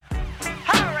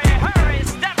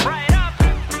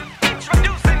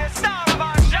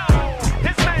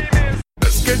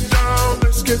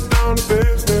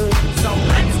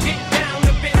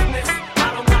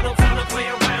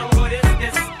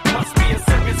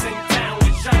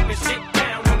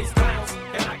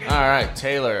right,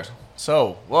 Tayler.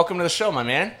 So, welcome to the show, my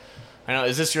man. I know,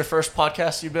 is this your first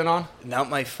podcast you've been on? Not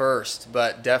my first,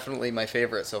 but definitely my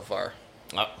favorite so far.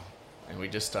 Oh, and we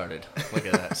just started. Look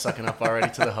at that, sucking up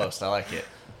already to the host. I like it.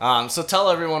 So tell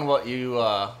everyone what you,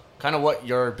 what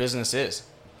your business is.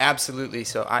 Absolutely.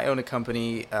 So I own a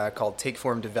company called Take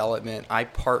Form Development. I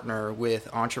partner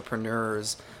with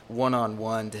entrepreneurs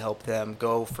one-on-one to help them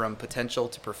go from potential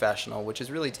to professional, which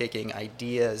is really taking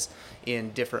ideas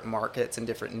in different markets and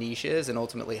different niches and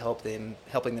ultimately helping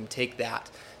them take that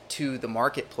to the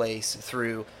marketplace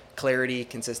through clarity,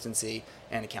 consistency,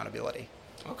 and accountability.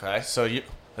 Okay, so you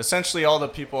essentially all the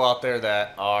people out there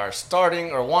that are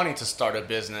starting or wanting to start a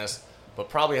business, but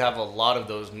probably have a lot of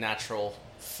those natural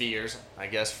fears, I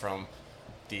guess, from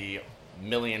the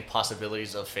million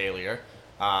possibilities of failure.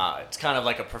 It's kind of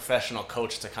like a professional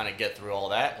coach to kind of get through all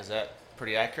that. Is that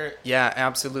pretty accurate? Yeah,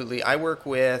 absolutely. I work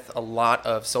with a lot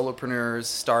of solopreneurs,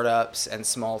 startups, and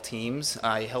small teams.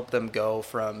 I help them go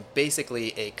from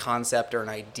basically a concept or an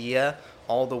idea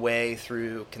all the way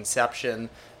through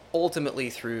conception, ultimately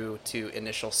through to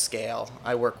initial scale.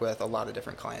 I work with a lot of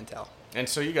different clientele. And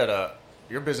so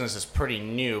your business is pretty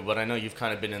new, but I know you've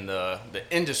kind of been in the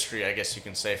industry, I guess you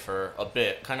can say, for a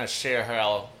bit. Kind of share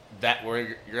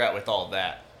where you're at with all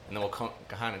that, and then we'll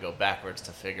kind of go backwards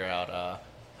to figure out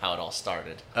how it all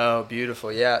started. Oh,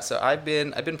 beautiful. Yeah. So I've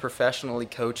been professionally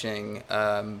coaching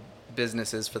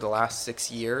businesses for the last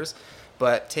 6 years,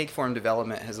 but Take Form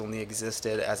Development has only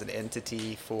existed as an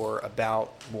entity for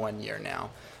about 1 year now.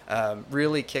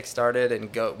 Really kickstarted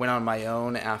and went on my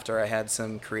own after I had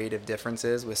some creative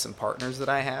differences with some partners that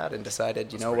I had and decided,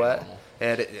 That's what? normal.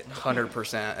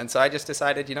 100%. And so I just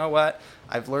decided, you know what?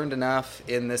 I've learned enough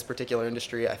in this particular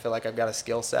industry. I feel like I've got a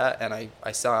skill set, and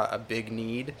I saw a big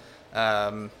need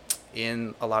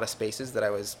in a lot of spaces that I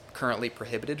was currently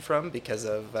prohibited from because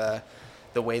of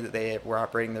the way that they were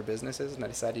operating their businesses. And I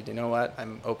decided, you know what?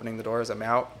 I'm opening the doors. I'm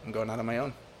out. I'm going out on my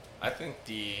own. I think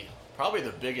probably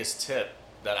the biggest tip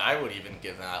that I would even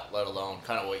give out, let alone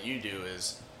kind of what you do,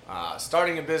 is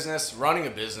starting a business, running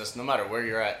a business, no matter where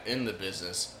you're at in the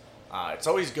business, it's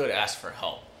always good to ask for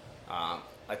help.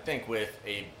 I think with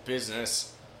a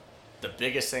business, the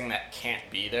biggest thing that can't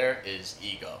be there is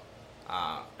ego.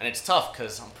 And it's tough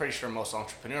because I'm pretty sure most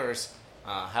entrepreneurs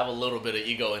have a little bit of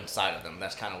ego inside of them.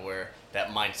 That's kind of where that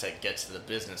mindset gets to the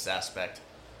business aspect.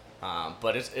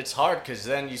 But it's hard because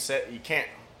then you can't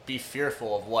be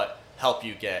fearful of what help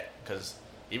you get, because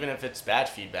even if it's bad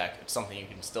feedback, it's something you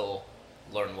can still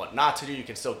learn what not to do. You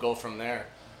can still go from there.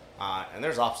 And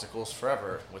there's obstacles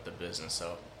forever with the business.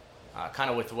 So kind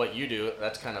of with what you do,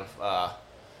 that's kind of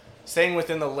staying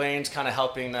within the lanes, kind of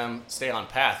helping them stay on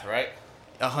path, right?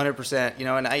 100%.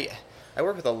 And I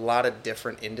work with a lot of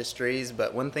different industries,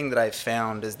 but one thing that I've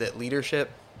found is that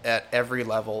leadership at every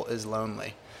level is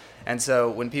lonely. And so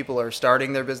when people are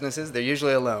starting their businesses, they're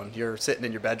usually alone. You're sitting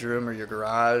in your bedroom or your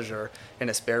garage or in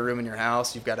a spare room in your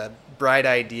house. You've got a bright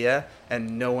idea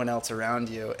and no one else around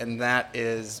you. And that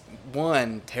is,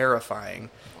 one, terrifying.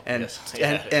 And Yes.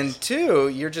 and two,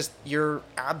 you're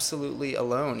absolutely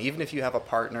alone. Even if you have a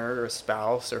partner or a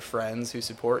spouse or friends who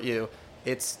support you,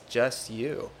 it's just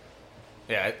you.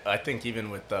 Yeah, I think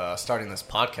even with starting this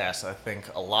podcast, I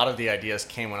think a lot of the ideas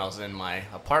came when I was in my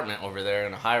apartment over there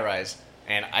in a high-rise.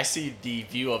 And I see the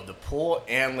view of the pool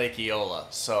and Lake Eola.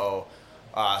 So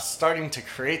starting to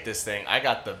create this thing, I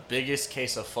got the biggest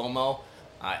case of FOMO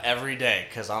every day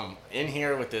because I'm in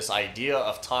here with this idea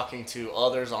of talking to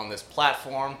others on this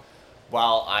platform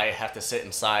while I have to sit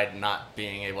inside not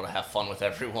being able to have fun with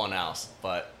everyone else.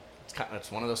 But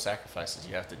it's one of those sacrifices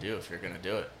you have to do if you're going to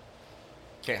do it.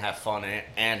 You can't have fun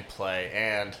and play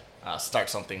and start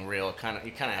something real. You kind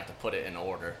of have to put it in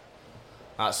order.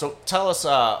 So tell us,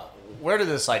 where did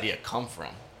this idea come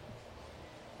from?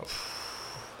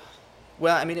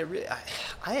 Well, I mean,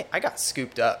 I got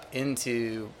scooped up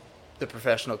into the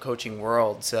professional coaching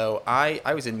world. So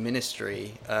I was in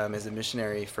ministry as a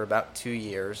missionary for about 2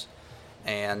 years.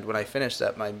 And when I finished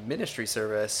up my ministry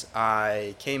service,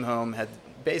 I came home, had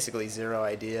basically zero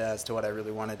idea as to what I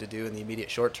really wanted to do in the immediate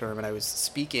short term. And I was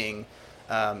speaking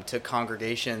to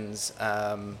congregations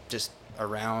just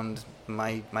around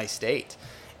my state.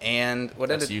 And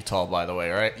that's Utah, by the way,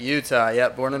 right? Utah, yeah,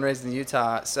 born and raised in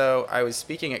Utah. So I was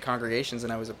speaking at congregations,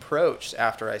 and I was approached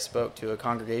after I spoke to a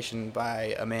congregation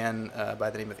by a man by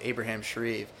the name of Abraham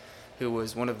Shreve, who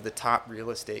was one of the top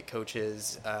real estate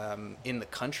coaches in the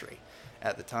country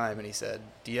at the time. And he said,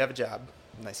 "Do you have a job?"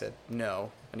 And I said,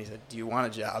 "No." And he said, "Do you want a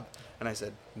job?" And I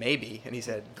said, "Maybe." And he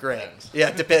said, "Great." Depends. Yeah,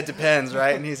 it depends,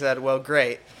 right? And he said, "Well,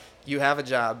 great. You have a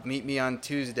job. Meet me on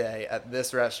Tuesday at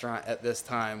this restaurant at this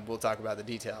time. We'll talk about the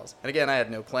details." And again, I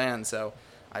had no plan, so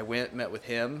I went, met with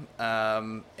him,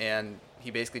 and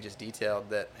he basically just detailed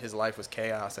that his life was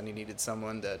chaos and he needed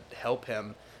someone to help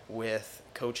him with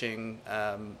coaching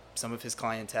some of his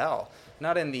clientele.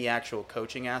 Not in the actual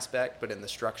coaching aspect, but in the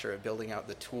structure of building out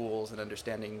the tools and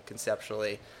understanding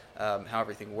conceptually how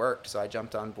everything worked. So I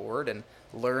jumped on board and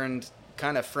learned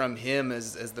kind of from him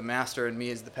as the master and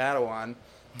me as the Padawan.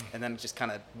 And then just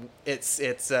kind of it's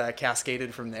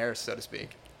cascaded from there, so to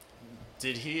speak.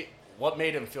 What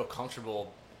made him feel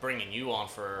comfortable bringing you on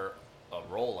for a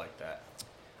role like that?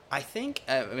 I think,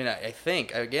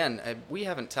 again, we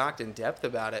haven't talked in depth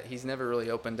about it. He's never really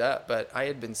opened up, but I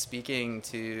had been speaking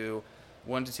to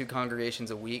 1 to 2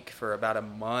 congregations a week for about a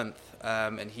month,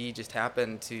 and he just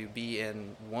happened to be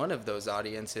in one of those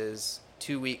audiences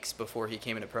 2 weeks before he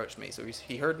came and approached me. So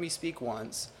he heard me speak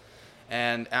once,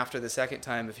 and after the second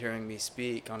time of hearing me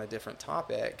speak on a different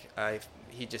topic,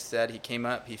 he just said he came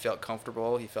up, he felt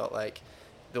comfortable, he felt like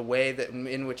the way that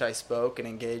in which I spoke and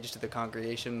engaged the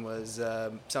congregation was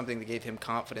something that gave him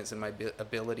confidence in my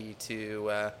ability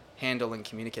to handle and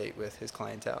communicate with his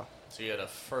clientele. So you had a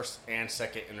first and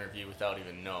second interview without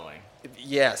even knowing?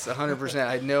 Yes, 100%.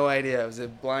 I had no idea. It was a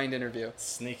blind interview.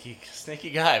 Sneaky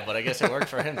guy, but I guess it worked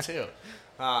for him too.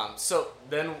 So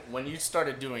then when you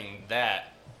started doing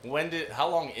that, how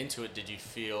long into it did you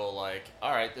feel like,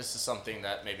 all right, this is something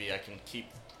that maybe I can keep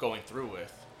going through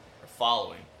with or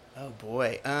following? Oh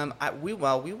boy, I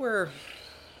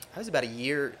was about a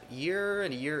year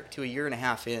to a year and a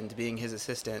half into being his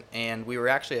assistant, and we were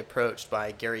actually approached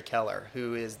by Gary Keller,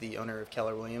 who is the owner of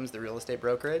Keller Williams, the real estate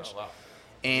brokerage. Oh wow!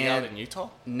 And is he out in Utah?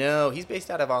 No, he's based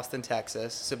out of Austin,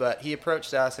 Texas. But he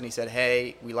approached us and he said,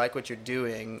 "Hey, we like what you're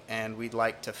doing, and we'd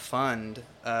like to fund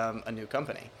a new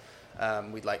company.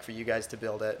 We'd like for you guys to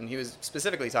build it." And he was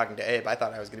specifically talking to Abe. I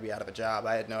thought I was going to be out of a job.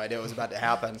 I had no idea what was about to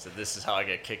happen. So this is how I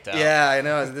get kicked out. Yeah, I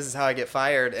know. This is how I get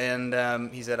fired.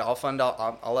 And he said, I'll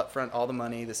upfront all the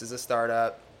money. This is a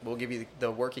startup. We'll give you the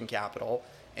working capital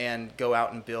and go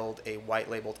out and build a white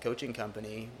labeled coaching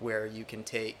company where you can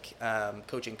take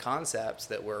coaching concepts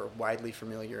that were widely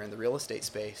familiar in the real estate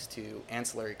space to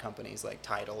ancillary companies like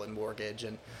title and mortgage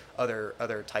and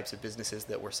other types of businesses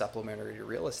that were supplementary to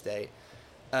real estate.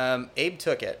 Abe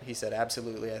took it. He said,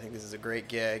 absolutely, I think this is a great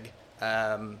gig.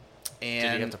 And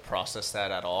did he have to process that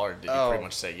at all, or did he pretty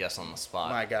much say yes on the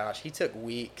spot? My gosh, he took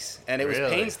weeks. And it was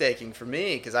Really? painstaking for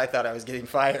me because I thought I was getting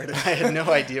fired and I had no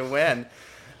idea when.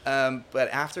 But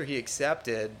after he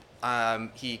accepted,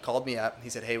 he called me up. He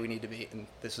said, hey, we need to meet. And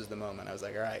this was the moment. I was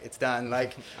like, all right, it's done.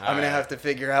 Like, I'm going to have to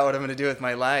figure out what I'm going to do with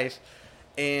my life.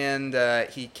 And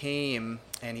he came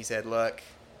and he said, look,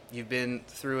 you've been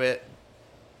through it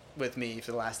with me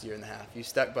for the last year and a half. You've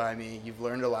stuck by me. You've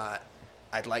learned a lot.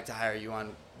 I'd like to hire you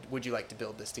on. Would you like to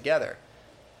build this together?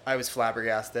 I was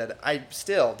flabbergasted. I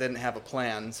still didn't have a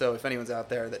plan. So if anyone's out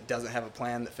there that doesn't have a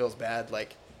plan that feels bad,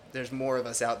 like there's more of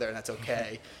us out there and that's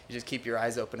okay. You just keep your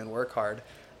eyes open and work hard.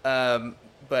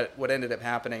 But what ended up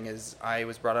happening is I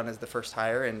was brought on as the first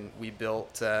hire and we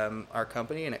built our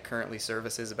company, and it currently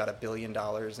services about $1 billion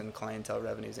in clientele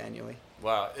revenues annually.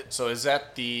 Wow. So is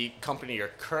that the company you're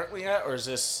currently at, or is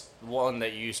this one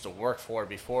that you used to work for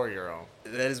before your own?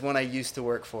 That is one I used to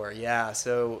work for, yeah.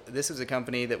 So this is a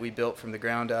company that we built from the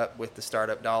ground up with the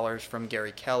startup dollars from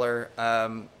Gary Keller.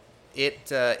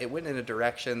 It went in a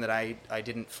direction that I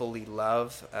didn't fully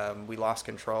love. We lost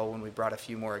control when we brought a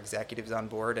few more executives on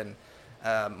board, and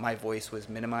my voice was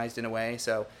minimized in a way.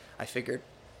 So I figured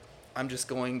I'm just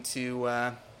going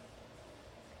to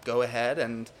go ahead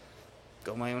and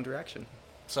go my own direction.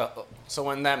 So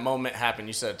when that moment happened,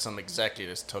 you said some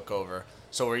executives took over.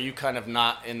 So were you kind of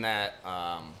not in that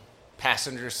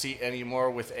passenger seat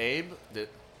anymore with Abe?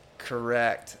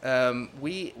 Correct.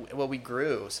 We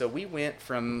grew. So we went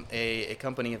from a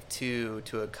company of 2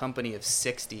 to a company of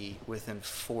 60 within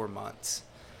 4 months.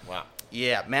 Wow.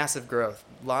 Yeah, massive growth.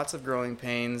 Lots of growing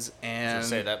pains, and I was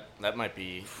gonna say that might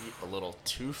be a little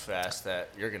too fast. That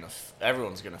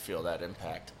everyone's gonna feel that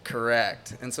impact.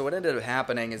 Correct. And so what ended up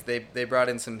happening is they brought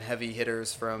in some heavy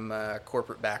hitters from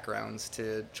corporate backgrounds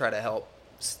to try to help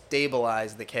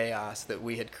stabilize the chaos that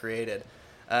we had created.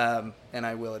 And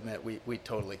I will admit, we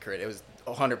totally created it. It was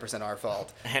 100% our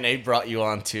fault. And Abe brought you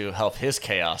on to help his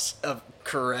chaos.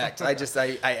 Correct. I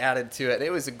added to it.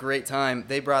 It was a great time.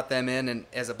 They brought them in, and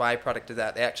as a byproduct of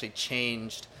that, they actually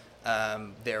changed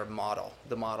their model,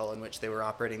 the model in which they were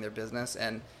operating their business.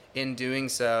 And in doing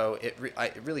so, it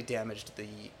really damaged the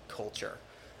culture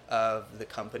of the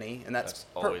company. And that's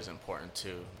always important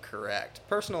too. Correct.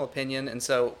 Personal opinion. And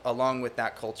so along with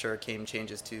that culture came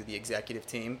changes to the executive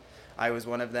team. I was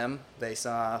one of them. They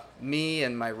saw me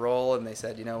and my role, and they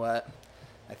said, you know what?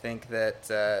 I think that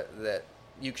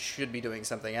you should be doing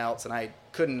something else. And I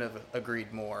couldn't have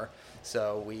agreed more.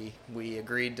 So we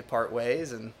agreed to part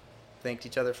ways and thanked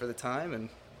each other for the time and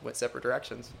went separate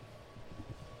directions.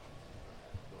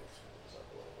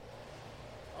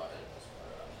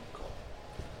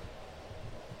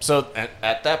 So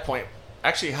at that point,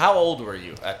 actually, how old were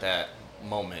you at that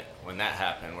moment when that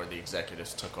happened, where the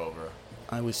executives took over?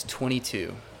 I was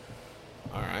 22.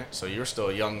 All right, so you're still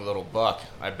a young little buck.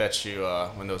 I bet you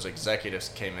when those executives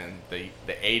came in, the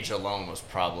age alone was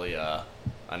probably a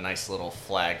nice little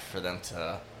flag for them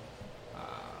to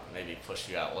maybe push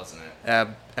you out, wasn't it?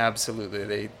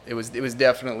 Absolutely. It was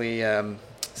definitely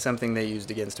something they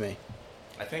used against me.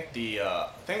 I think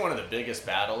one of the biggest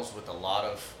battles with a lot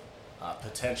of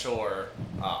potential or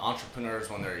entrepreneurs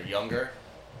when they're younger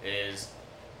is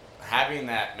having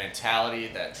that mentality,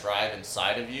 that drive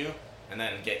inside of you, and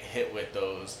then get hit with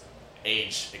those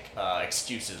age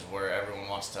excuses where everyone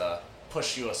wants to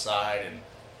push you aside and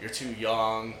you're too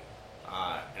young.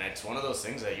 And it's one of those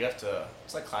things that you have to,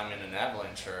 it's like climbing an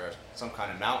avalanche or some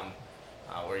kind of mountain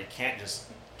where you can't just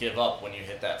give up when you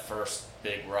hit that first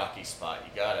big rocky spot.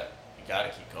 You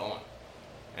gotta keep going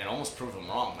and almost prove them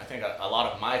wrong. I think a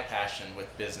lot of my passion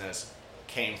with business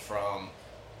came from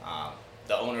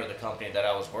the owner of the company that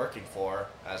I was working for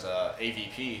as a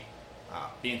AVP,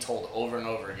 being told over and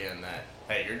over again that,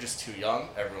 hey, you're just too young,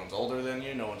 everyone's older than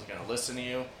you, no one's going to listen to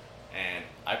you. And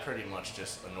I pretty much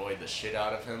just annoyed the shit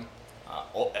out of him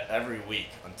every week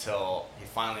until he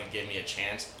finally gave me a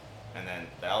chance, and then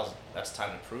that's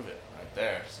time to prove it right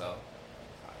there. So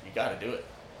you got to do it,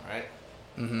 right?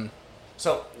 Mm-hmm.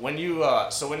 So when you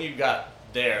got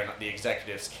there and the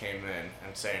executives came in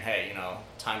and saying, hey,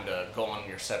 time to go on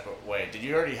your separate way, did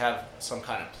you already have some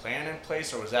kind of plan in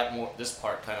place, or was that this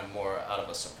part kind of more out of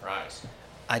a surprise?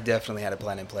 I definitely had a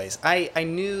plan in place. I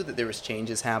knew that there was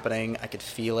changes happening. I could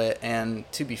feel it. And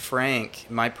to be frank,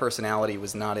 my personality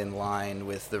was not in line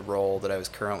with the role that I was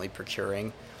currently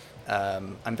procuring.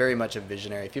 I'm very much a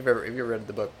visionary. Have you ever read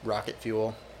the book Rocket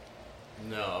Fuel?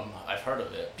 No, I've heard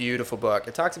of it. Beautiful book.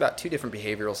 It talks about two different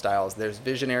behavioral styles. There's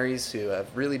visionaries who have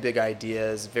really big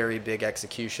ideas, very big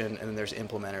execution, and then there's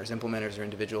implementers. Implementers are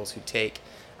individuals who take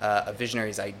a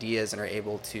visionary's ideas and are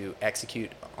able to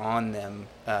execute on them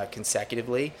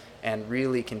consecutively and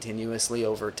really continuously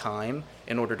over time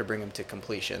in order to bring them to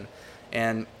completion.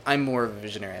 And I'm more of a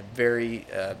visionary. I have very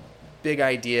big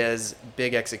ideas,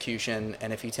 big execution,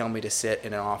 and if you tell me to sit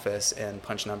in an office and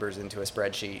punch numbers into a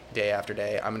spreadsheet day after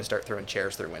day, I'm going to start throwing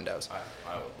chairs through windows.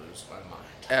 I would lose my mind.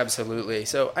 Absolutely.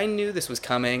 So I knew this was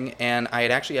coming, and I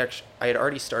had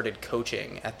already started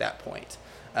coaching at that point.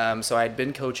 So I had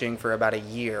been coaching for about a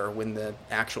year when the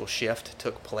actual shift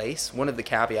took place. One of the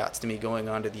caveats to me going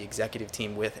onto the executive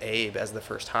team with Abe as the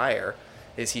first hire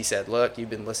is he said, look, you've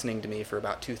been listening to me for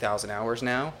about 2,000 hours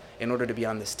now. In order to be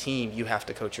on this team, you have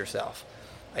to coach yourself.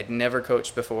 I'd never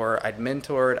coached before. I'd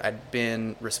mentored. I'd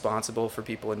been responsible for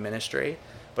people in ministry,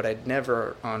 but I'd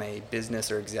never on a business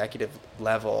or executive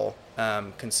level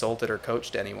consulted or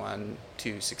coached anyone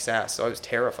to success. So I was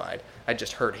terrified. I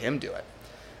just heard him do it.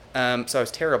 So I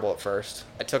was terrible at first.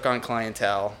 I took on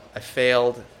clientele. I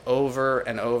failed over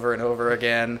and over and over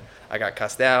again. I got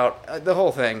cussed out, the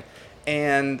whole thing.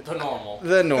 And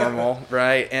the normal,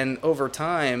 right? And over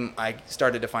time, I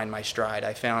started to find my stride.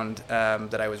 I found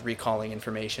that I was recalling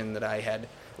information that I had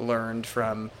learned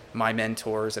from my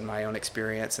mentors and my own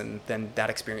experience, and then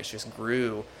that experience just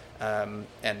grew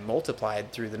and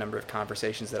multiplied through the number of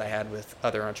conversations that I had with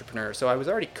other entrepreneurs. So I was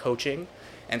already coaching,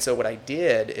 and so what I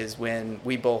did is when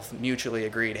we both mutually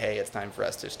agreed, hey, it's time for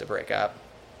us just to break up,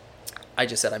 I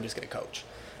just said, I'm just going to coach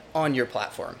on your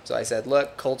platform. So I said,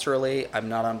 look, culturally, I'm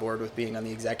not on board with being on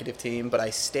the executive team, but I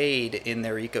stayed in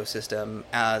their ecosystem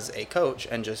as a coach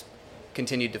and just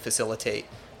continued to facilitate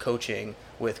coaching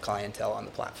with clientele on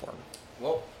the platform.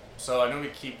 Well, so I know we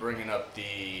keep bringing up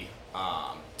the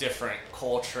different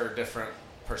culture, different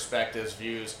perspectives,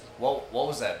 views. What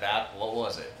was that about? What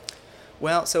was it?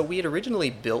 Well, so we had originally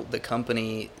built the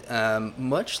company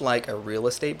much like a real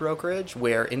estate brokerage,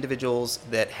 where individuals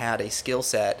that had a skill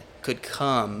set could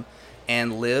come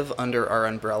and live under our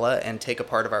umbrella and take a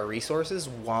part of our resources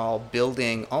while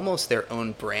building almost their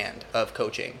own brand of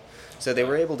coaching. So they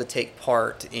were able to take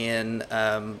part in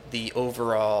the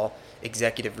overall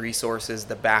executive resources,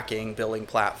 the backing, billing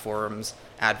platforms,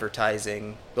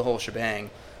 advertising, the whole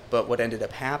shebang. But what ended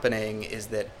up happening is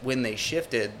that when they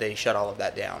shifted, they shut all of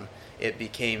that down. It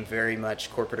became very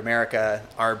much corporate America,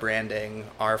 our branding,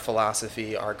 our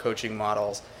philosophy, our coaching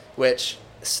models, which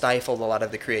stifled a lot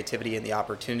of the creativity and the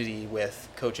opportunity with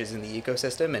coaches in the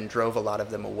ecosystem and drove a lot of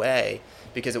them away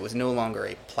because it was no longer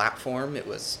a platform, it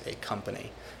was a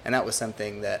company. And that was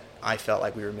something that I felt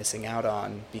like we were missing out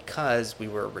on because we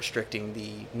were restricting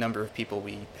the number of people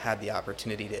we had the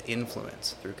opportunity to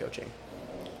influence through coaching.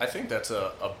 I think that's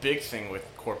a big thing with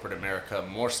corporate America,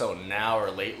 more so now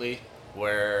or lately,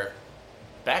 where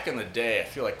back in the day, I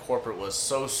feel like corporate was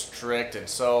so strict and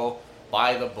so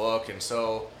by the book and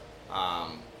so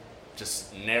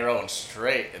just narrow and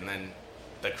straight, and then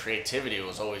the creativity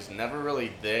was always never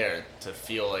really there to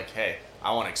feel like, hey,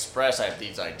 I want to express, I have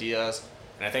these ideas.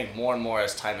 And I think more and more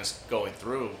as time is going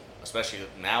through, especially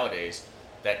nowadays,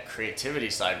 that creativity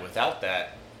side, without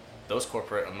that, those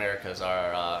corporate Americas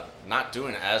are not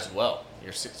doing as well.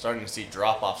 You're starting to see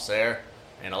drop-offs there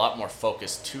and a lot more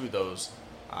focus to those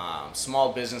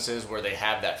small businesses where they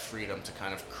have that freedom to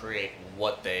kind of create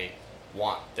what they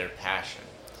want, their passion.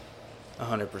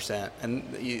 100%. And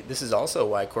this is also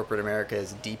why corporate America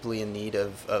is deeply in need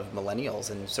of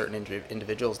millennials and certain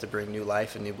individuals to bring new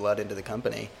life and new blood into the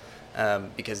company,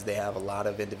 because they have a lot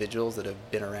of individuals that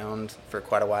have been around for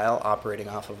quite a while operating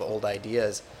off of old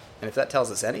ideas. And if that tells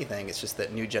us anything, it's just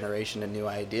that new generation and new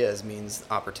ideas means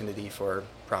opportunity for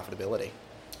profitability.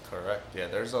 Correct. Yeah,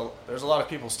 there's a lot of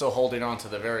people still holding on to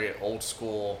the very old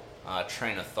school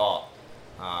train of thought.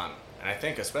 And I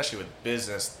think especially with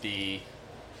business, the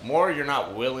more you're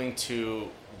not willing to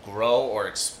grow or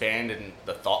expand in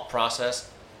the thought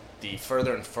process, the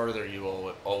further and further you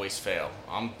will always fail.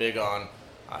 I'm big on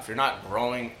if you're not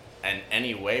growing in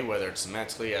any way, whether it's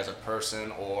mentally as a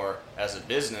person or as a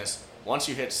business, once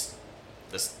you hit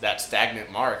that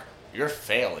stagnant mark, you're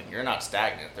failing. You're not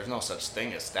stagnant. There's no such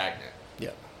thing as stagnant.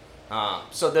 Yeah.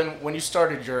 So then when you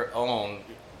started your own,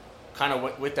 kind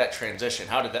of with that transition,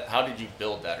 how did you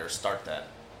build that or start that?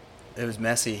 It was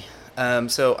messy.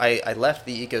 So I left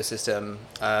the ecosystem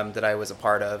that I was a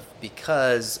part of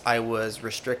because I was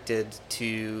restricted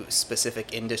to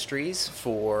specific industries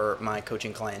for my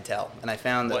coaching clientele. And I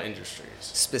found that... What industries?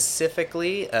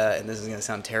 Specifically, and this is going to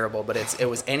sound terrible, but it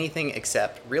was anything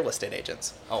except real estate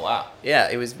agents. Oh, wow. Yeah,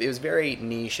 it was very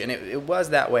niche, and it was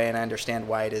that way, and I understand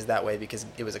why it is that way because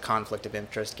it was a conflict of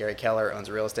interest. Gary Keller owns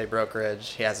a real estate brokerage.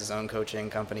 He has his own coaching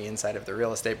company inside of the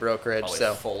real estate brokerage. Probably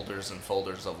so folders and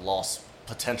folders of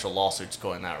potential lawsuits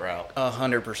going that route.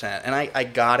 100%. And I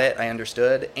got it, I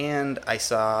understood, and I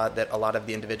saw that a lot of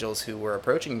the individuals who were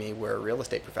approaching me were real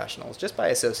estate professionals, just by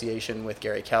association with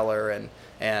Gary Keller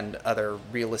and other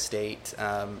real estate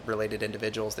related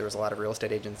individuals. There was a lot of real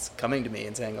estate agents coming to me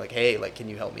and saying like, hey, like, can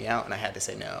you help me out? And I had to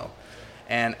say no.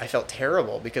 And I felt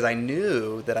terrible because I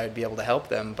knew that I'd be able to help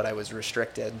them, but I was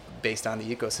restricted based on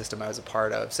the ecosystem I was a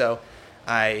part of. So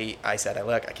I said,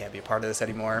 look, I can't be a part of this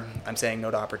anymore. I'm saying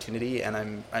no to opportunity, and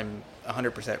I'm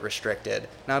 100% restricted,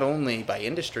 not only by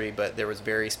industry, but there was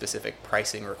very specific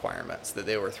pricing requirements that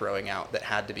they were throwing out that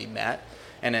had to be met.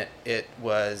 And it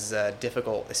was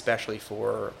difficult, especially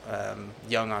for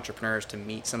young entrepreneurs, to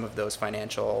meet some of those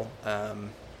financial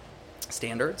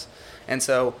standards. And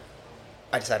so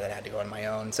I decided I had to go on my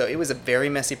own. So it was a very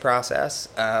messy process.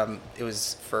 It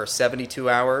was for 72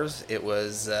 hours. It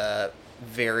was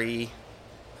very...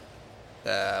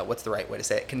 what's the right way to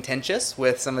say it? Contentious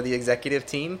with some of the executive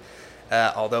team,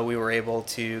 although we were able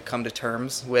to come to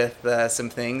terms with some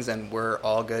things, and we're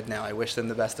all good now. I wish them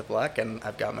the best of luck, and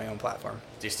I've got my own platform.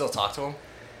 Do you still talk to them?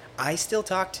 I still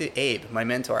talk to Abe, my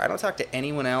mentor. I don't talk to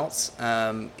anyone else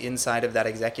inside of that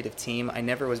executive team. I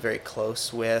never was very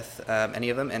close with any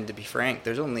of them, and to be frank,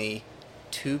 there's only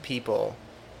 2 people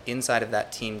inside of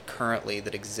that team currently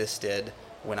that existed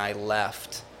when I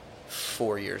left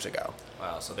 4 years ago.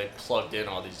 Wow, so they plugged in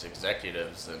all these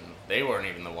executives, and they weren't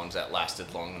even the ones that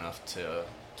lasted long enough to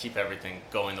keep everything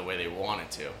going the way they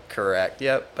wanted to. Correct.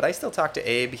 Yep. But I still talk to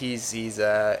Abe. He's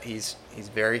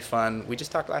very fun. We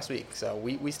just talked last week, so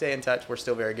we stay in touch. We're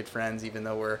still very good friends, even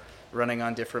though we're running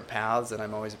on different paths. And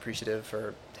I'm always appreciative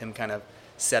for him kind of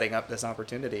setting up this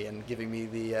opportunity and giving me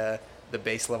the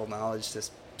base level knowledge to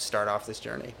start off this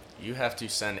journey. You have to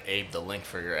send Abe the link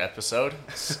for your episode,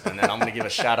 and then I'm going to give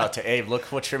a shout out to Abe. Look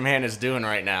what your man is doing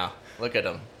right now. Look at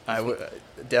him. I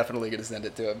definitely going to send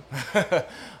it to him.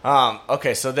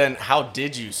 Okay, so then how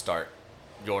did you start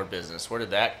your business? Where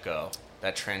did that go?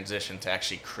 That transition to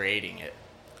actually creating it?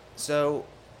 So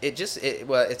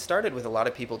it started with a lot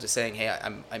of people just saying, "Hey,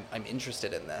 I'm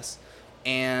interested in this,"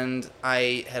 and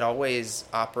I had always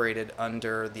operated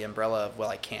under the umbrella of, "Well,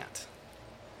 I can't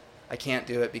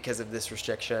do it because of this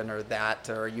restriction or that,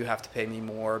 or you have to pay me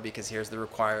more because here's the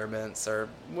requirements," or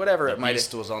whatever it might be. The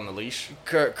beast was on the leash?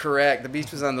 Correct. The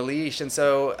beast was on the leash. And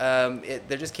so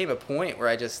there just came a point where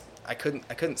I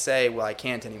couldn't say, well, I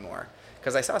can't anymore,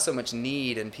 because I saw so much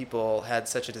need and people had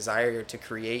such a desire to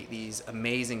create these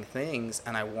amazing things,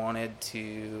 and I wanted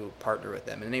to partner with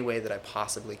them in any way that I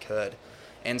possibly could.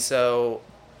 And so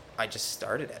I just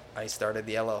started it. I started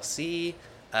the LLC.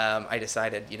 I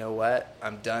decided, you know what,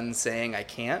 I'm done saying I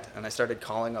can't, and I started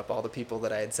calling up all the people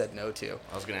that I had said no to.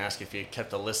 I was going to ask if you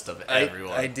kept a list of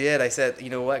everyone. I did. I said, you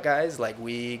know what, guys, like,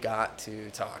 we got to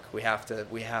talk. We have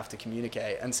to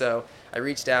communicate. And so I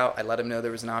reached out. I let them know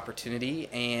there was an opportunity,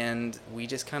 and we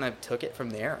just kind of took it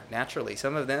from there naturally.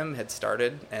 Some of them had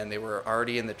started, and they were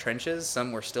already in the trenches.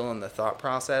 Some were still in the thought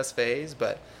process phase,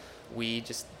 but we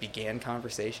just began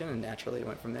conversation, and naturally it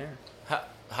went from there.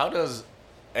 How does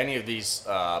any of these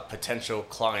potential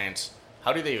clients,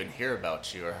 how do they even hear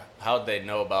about you, or how do they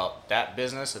know about that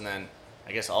business? And then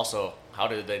I guess also, how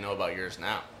did they know about yours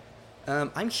now?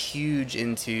 I'm huge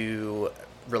into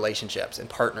relationships and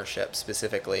partnerships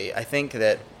specifically. I think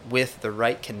that with the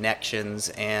right connections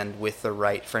and with the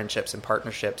right friendships and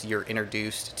partnerships, you're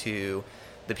introduced to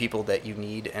the people that you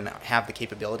need and have the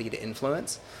capability to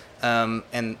influence.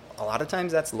 And a lot of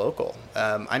times that's local.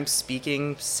 I'm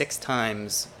speaking 6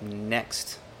 times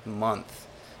next month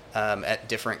at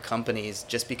different companies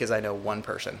just because I know one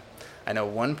person. I know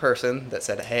one person that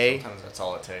said, hey. Sometimes that's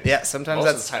all it takes. Yeah, sometimes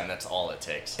Most of the time that's all it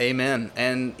takes. Amen.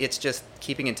 And it's just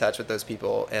keeping in touch with those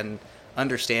people and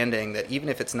understanding that even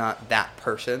if it's not that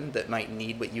person that might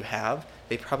need what you have,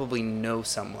 they probably know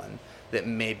someone that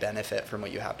may benefit from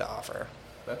what you have to offer.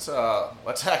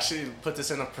 Let's actually put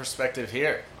this in a perspective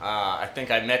here. I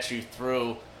think I met you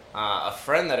through a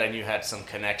friend that I knew had some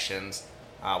connections,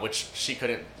 which she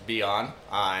couldn't be on,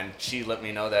 and she let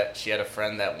me know that she had a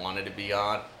friend that wanted to be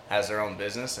on, has their own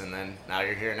business, and then now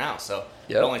you're here now. So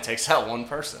It only takes out one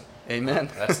person. Amen.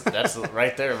 That's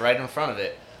right there, right in front of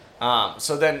it.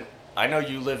 So then I know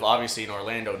you live obviously in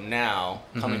Orlando now,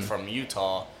 coming from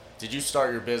Utah. Did you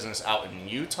start your business out in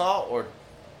Utah, or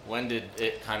when did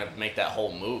it kind of make that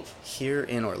whole move? Here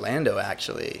in Orlando,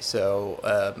 actually. So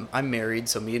I'm married,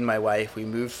 so me and my wife, we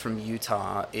moved from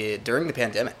Utah during the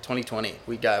pandemic, 2020.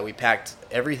 We packed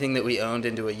everything that we owned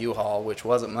into a U-Haul, which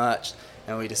wasn't much,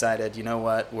 and we decided, you know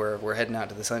what, we're heading out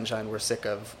to the sunshine. We're sick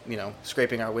of,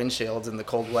 scraping our windshields in the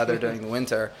cold weather during the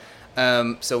winter.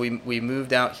 So we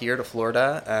moved out here to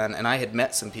Florida, and I had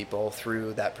met some people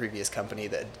through that previous company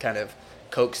that kind of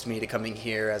coaxed me to coming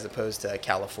here as opposed to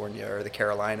California or the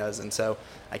Carolinas. And so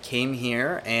I came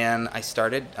here and I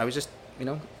was just,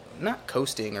 not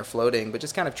coasting or floating, but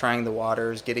just kind of trying the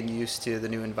waters, getting used to the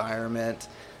new environment,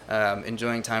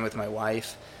 enjoying time with my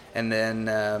wife. And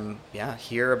then,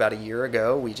 here about a year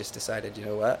ago, we just decided, you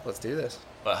know what, let's do this.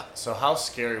 So how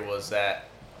scary was that?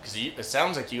 Because it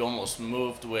sounds like you almost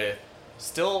moved with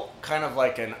still kind of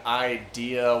like an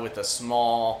idea with a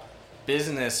small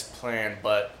business plan,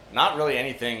 but not really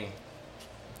anything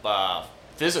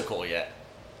physical yet.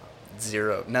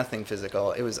 Zero, nothing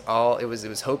physical. It was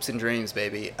hopes and dreams,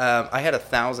 baby. I had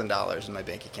 $1,000 in my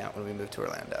bank account when we moved to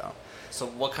Orlando. So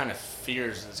what kind of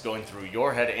fears is going through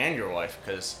your head and your wife?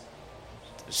 Because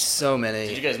so many.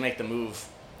 Did you guys make the move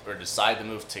or decide to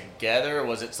move together? Or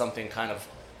was it something kind of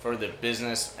for the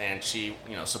business and she,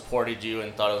 supported you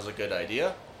and thought it was a good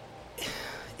idea?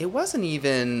 It wasn't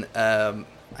even,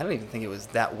 I don't even think it was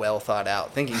that well thought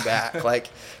out, thinking back. Like,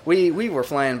 we were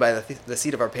flying by the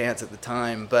seat of our pants at the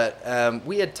time, but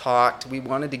we had talked. We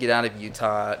wanted to get out of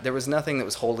Utah. There was nothing that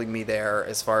was holding me there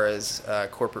as far as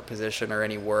corporate position or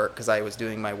any work, because I was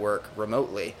doing my work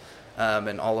remotely,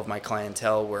 and all of my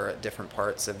clientele were at different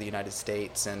parts of the United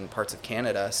States and parts of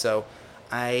Canada. So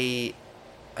I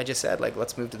just said,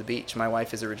 let's move to the beach. My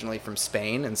wife is originally from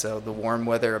Spain, and so the warm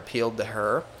weather appealed to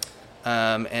her.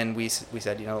 And we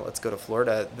said, let's go to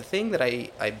Florida. The thing that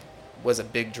I was a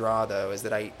big draw, though, is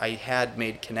that I had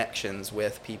made connections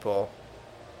with people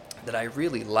that I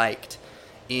really liked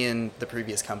in the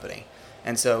previous company.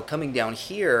 And so coming down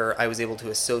here, I was able to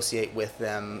associate with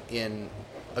them in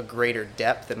a greater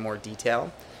depth and more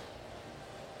detail.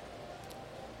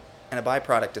 And a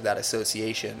byproduct of that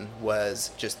association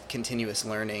was just continuous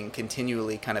learning,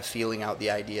 continually kind of feeling out the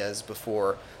ideas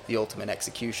before the ultimate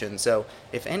execution. So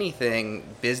if anything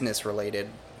business related,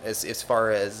 as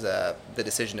far as the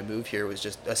decision to move here, was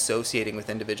just associating with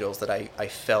individuals that I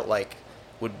felt like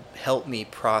would help me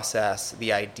process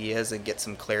the ideas and get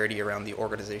some clarity around the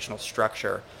organizational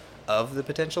structure of the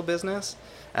potential business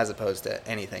as opposed to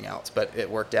anything else. But it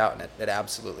worked out, and it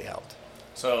absolutely helped.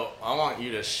 So I want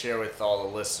you to share with all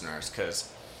the listeners,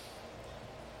 because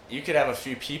you could have a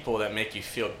few people that make you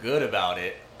feel good about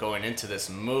it going into this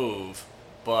move,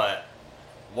 but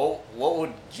what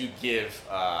would you give,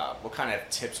 what kind of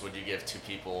tips would you give to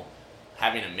people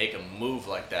having to make a move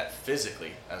like that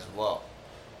physically as well?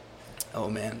 Oh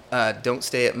man, don't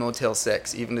stay at Motel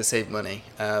 6, even to save money.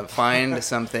 Find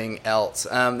something else.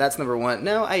 That's number one.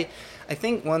 No, I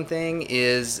think one thing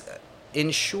is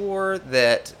ensure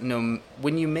that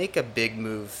when you make a big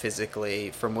move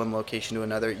physically from one location to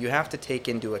another, you have to take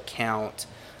into account,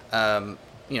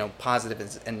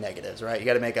 positives and negatives, right? You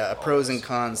got to make a pros and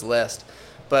cons list.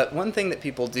 But one thing that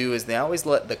people do is they always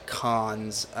let the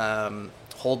cons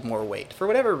hold more weight. For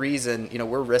whatever reason,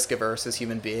 we're risk averse as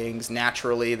human beings.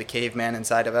 Naturally, the caveman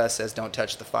inside of us says, don't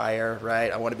touch the fire,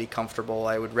 right? I want to be comfortable.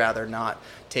 I would rather not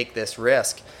take this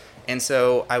risk. And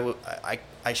so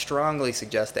I strongly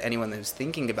suggest that anyone who's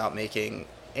thinking about making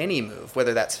any move,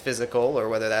 whether that's physical or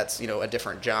whether that's, a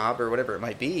different job or whatever it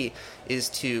might be, is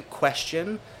to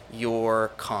question your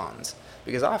cons.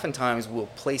 Because oftentimes we'll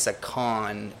place a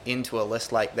con into a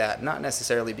list like that, not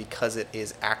necessarily because it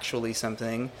is actually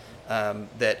something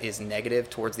that is negative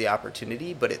towards the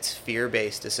opportunity, but it's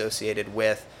fear-based associated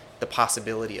with the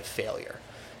possibility of failure.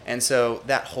 And so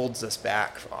that holds us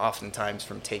back oftentimes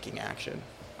from taking action.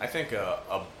 I think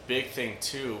a big thing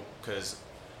too, because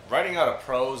writing out a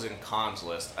pros and cons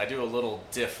list, I do a little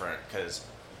different, because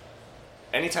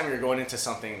anytime you're going into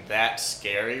something that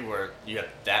scary where you have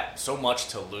that so much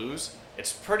to lose,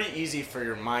 it's pretty easy for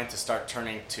your mind to start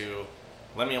turning to,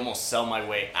 let me almost sell my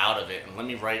way out of it, and let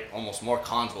me write almost more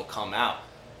cons will come out.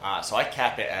 So I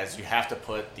cap it as you have to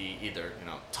put the either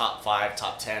top 5,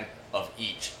 top 10 of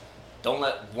each. Don't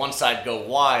let one side go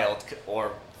wild,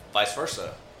 or vice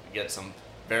versa. You get some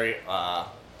very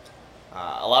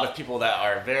a lot of people that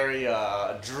are very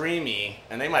dreamy,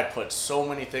 and they might put so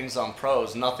many things on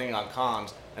pros, nothing on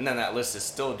cons, and then that list is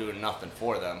still doing nothing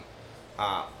for them.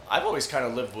 I've always kind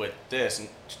of lived with this, and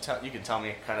you can tell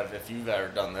me kind of if you've ever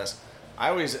done this. I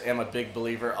always am a big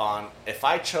believer on, if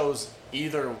I chose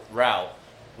either route,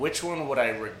 which one would I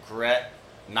regret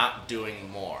not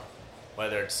doing more?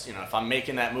 Whether it's, if I'm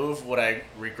making that move, would I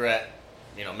regret,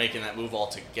 making that move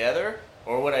altogether?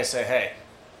 Or would I say, hey,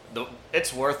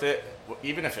 it's worth it,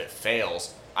 even if it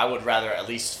fails, I would rather at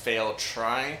least fail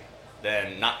trying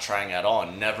than not trying at all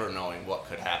and never knowing what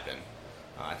could happen.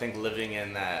 I think living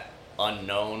in that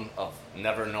unknown of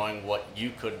never knowing what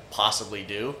you could possibly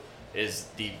do is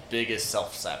the biggest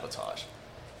self-sabotage.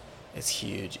 It's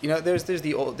huge. There's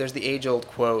the age-old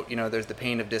quote, there's the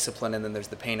pain of discipline and then there's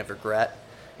the pain of regret.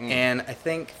 And I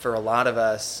think for a lot of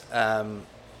us,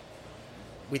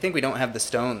 we think we don't have the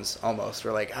stones almost.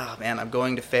 We're like, oh man, I'm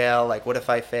going to fail. Like, what if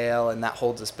I fail? And that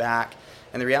holds us back.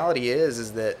 And the reality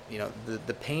is that,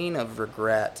 the pain of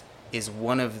regret is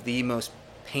one of the most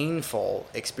painful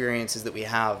experiences that we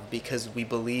have because we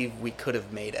believe we could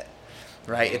have made it,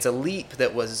 right? It's a leap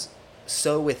that was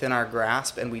so within our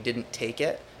grasp and we didn't take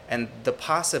it. And the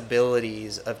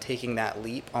possibilities of taking that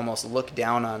leap almost look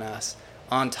down on us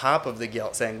on top of the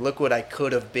guilt, saying, look what I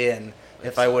could have been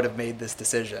if I would have made this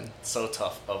decision. So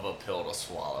tough of a pill to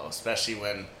swallow, especially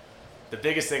when the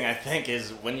biggest thing I think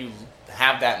is when you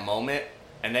have that moment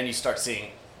and then you start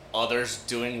seeing others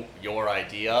doing your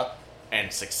idea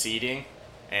and succeeding.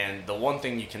 And the one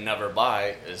thing you can never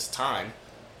buy is time.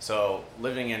 So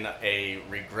living in a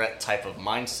regret type of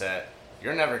mindset,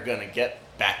 you're never going to get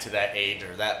back to that age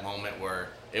or that moment where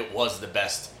it was the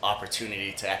best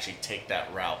opportunity to actually take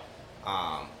that route.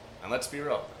 And let's be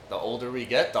real, the older we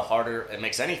get, the harder it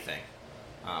makes anything.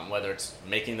 Whether it's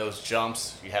making those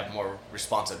jumps, you have more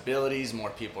responsibilities,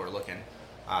 more people are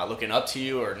looking up to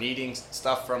you or needing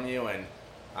stuff from you, and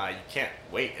you can't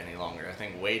wait any longer. I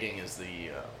think waiting is the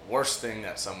worst thing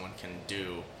that someone can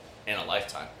do in a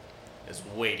lifetime, is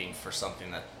waiting for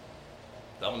something that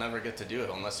they'll never get to do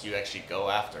it unless you actually go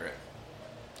after it.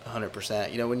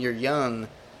 100%. When you're young,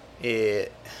 I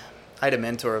had a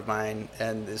mentor of mine,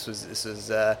 and this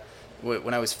was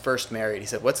when I was first married. He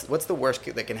said, "What's the worst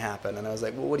that can happen?" And I was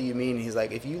like, "Well, what do you mean?" And he's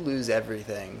like, "If you lose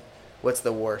everything, what's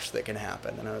the worst that can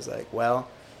happen?" And I was like, "Well,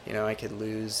 I could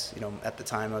lose. At the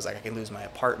time, I was like, I could lose my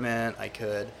apartment. I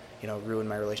could, ruin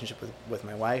my relationship with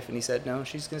my wife." And he said, "No,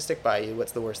 she's gonna stick by you.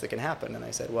 What's the worst that can happen?" And I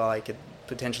said, "Well, I could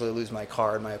potentially lose my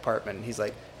car and my apartment." And he's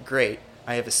like, "Great.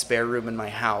 I have a spare room in my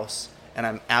house, and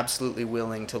I'm absolutely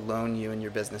willing to loan you and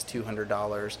your business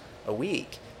 $200 a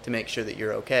week to make sure that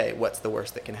you're okay. What's the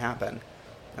worst that can happen?"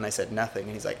 And I said, "Nothing."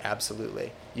 And he's like,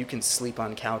 "Absolutely. You can sleep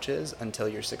on couches until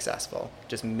you're successful.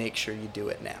 Just make sure you do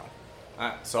it now."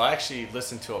 So I actually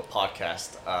listened to a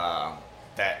podcast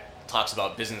that talks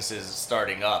about businesses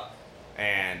starting up,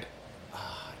 and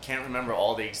I can't remember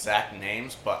all the exact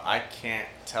names, but I can't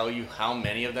tell you how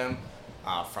many of them,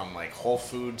 from like Whole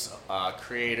Foods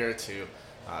creator to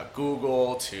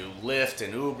Google to Lyft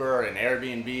and Uber and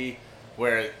Airbnb,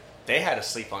 where they had to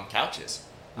sleep on couches.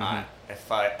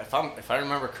 If I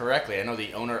remember correctly, I know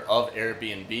the owner of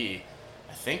Airbnb,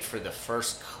 I think for the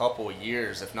first couple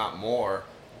years, if not more,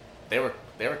 they were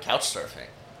couch surfing.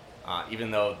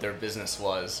 Even though their business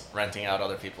was renting out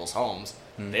other people's homes,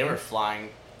 they were flying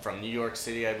from New York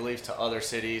City, I believe, to other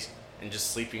cities and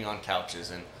just sleeping on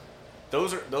couches. And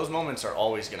those moments are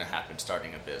always going to happen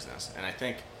starting a business. And I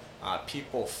think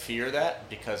people fear that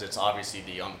because it's obviously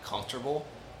the uncomfortable,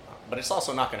 but it's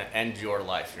also not going to end your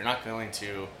life. You're not going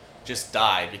to just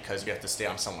die because you have to stay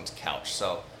on someone's couch.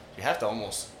 So you have to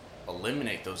almost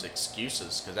eliminate those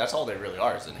excuses, because that's all they really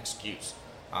are, is an excuse.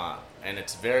 And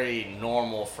it's very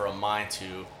normal for a mind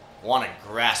to want to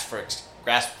grasp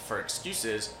for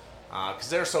excuses, because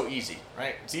they're so easy,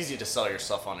 right? It's easy to sell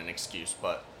yourself on an excuse,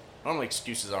 but normally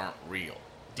excuses aren't real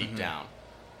deep down.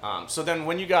 So then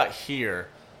when you got here,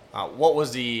 what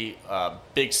was the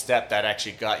big step that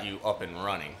actually got you up and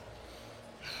running?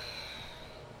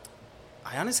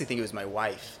 I honestly think it was my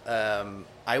wife.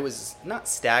 I was not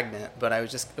stagnant, but I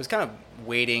was kind of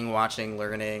waiting, watching,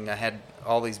 learning. I had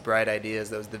all these bright ideas.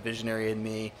 That was the visionary in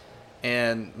me.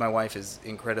 And my wife is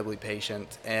incredibly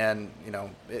patient. And,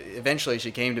 eventually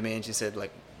she came to me and she said,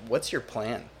 like, what's your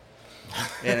plan?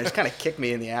 And it just kind of kicked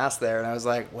me in the ass there. And I was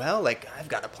like, well, like, I've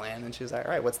got a plan. And she was like,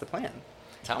 all right, what's the plan?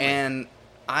 Tell me. And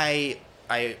I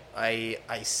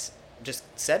just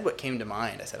said what came to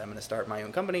mind. I said, I'm going to start my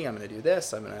own company. I'm going to do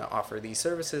this. I'm going to offer these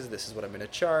services. This is what I'm going to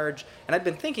charge. And I'd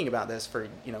been thinking about this for,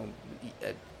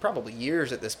 probably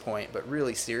years at this point, but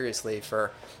really seriously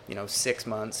for, 6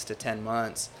 months to 10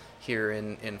 months here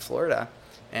in Florida.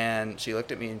 And she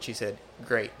looked at me and she said,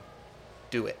 great,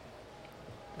 do it.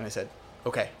 And I said,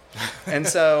 okay. And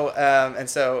so,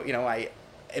 I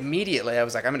immediately, I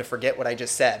was like, I'm going to forget what I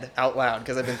just said out loud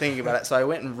because I've been thinking about it. So I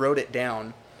went and wrote it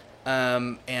down.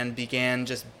 And began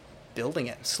just building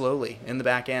it slowly in the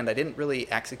back end. I didn't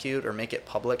really execute or make it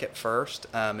public at first.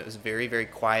 It was very, very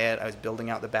quiet. I was building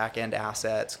out the back end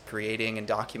assets, creating and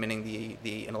documenting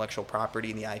the intellectual property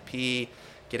and the IP,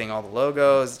 getting all the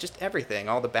logos, just everything,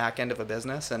 all the back end of a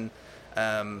business. And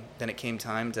then it came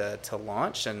time to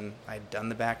launch, and I'd done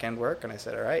the back end work, and I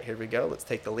said, all right, here we go. Let's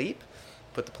take the leap,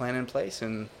 put the plan in place,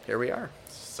 and here we are.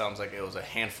 Sounds like it was a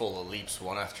handful of leaps,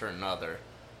 one after another.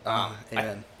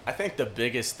 Amen. I think the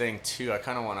biggest thing too, I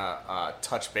kind of want to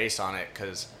touch base on it,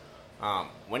 because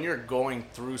when you're going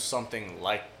through something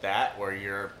like that where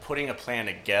you're putting a plan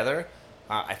together,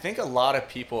 I think a lot of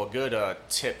people, a good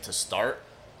tip to start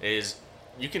is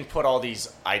you can put all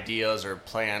these ideas or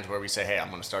plans where we say, hey, I'm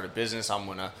going to start a business, I'm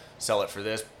going to sell it for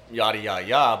this, yada yada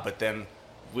yada, but then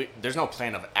there's no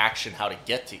plan of action how to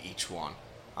get to each one.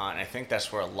 And I think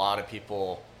that's where a lot of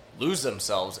people lose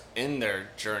themselves in their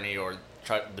journey, or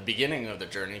the beginning of the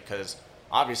journey, because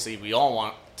obviously we all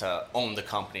want to own the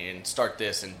company and start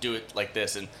this and do it like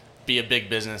this and be a big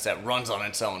business that runs on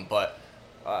its own, but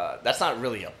that's not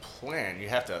really a plan. You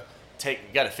got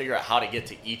to figure out how to get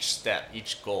to each step,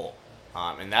 each goal,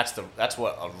 and that's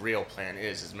what a real plan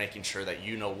is making sure that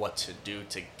you know what to do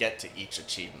to get to each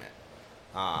achievement.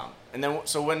 And then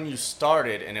so when you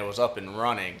started and it was up and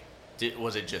running,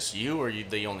 was it just you, or you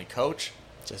the only coach?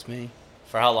 Just me.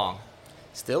 For how long?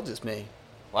 Still just me.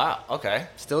 Wow, okay.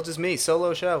 Still just me,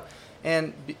 solo show.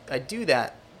 And I do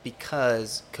that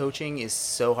because coaching is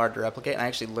so hard to replicate. And I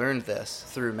actually learned this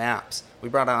through MAPS. We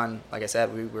brought on, like I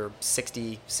said, we were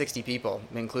 60 people,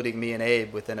 including me and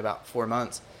Abe, within about 4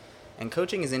 months. And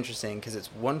coaching is interesting because it's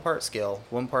 1 part skill,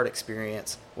 1 part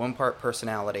experience, 1 part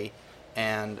personality,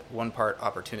 and 1 part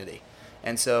opportunity.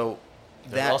 And so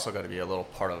there's also got to be a little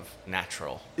part of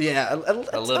natural. Yeah,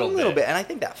 a little bit. And I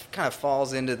think that kind of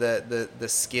falls into the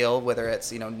skill, whether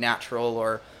it's natural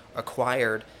or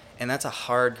acquired, and that's a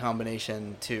hard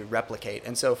combination to replicate.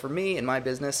 And so for me in my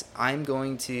business, I'm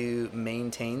going to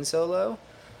maintain solo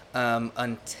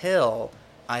until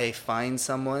I find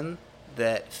someone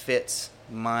that fits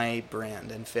my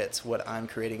brand and fits what I'm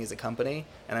creating as a company,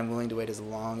 and I'm willing to wait as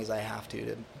long as I have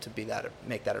to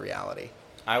make that a reality.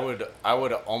 I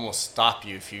would almost stop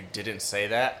you if you didn't say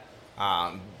that,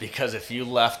 because if you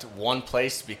left one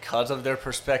place because of their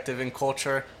perspective and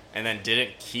culture and then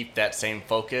didn't keep that same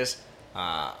focus,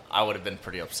 I would have been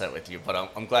pretty upset with you.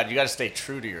 But I'm glad you got to stay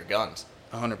true to your guns.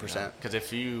 100%. Because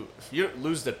if you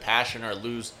lose the passion or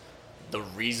lose the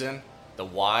reason, the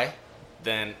why,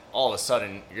 then all of a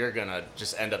sudden you're gonna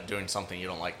just end up doing something you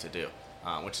don't like to do,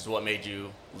 which is what made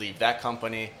you leave that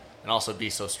company and also be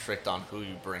so strict on who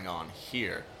you bring on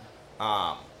here.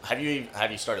 Have you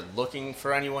started looking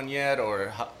for anyone yet,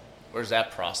 or where's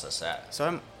that process at?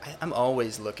 So I'm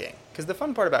always looking, because the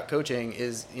fun part about coaching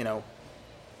is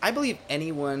I believe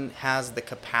anyone has the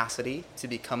capacity to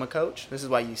become a coach. This is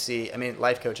why you see, I mean,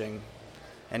 life coaching.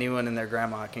 Anyone and their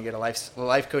grandma can get a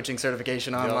life coaching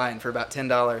certification online for about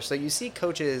 $10. So you see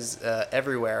coaches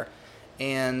everywhere,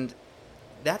 and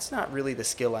that's not really the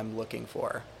skill I'm looking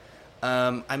for.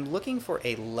 I'm looking for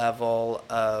a level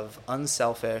of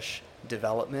unselfish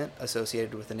development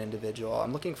associated with an individual.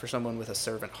 I'm looking for someone with a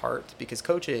servant heart, because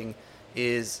coaching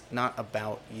is not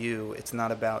about you. It's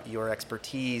not about your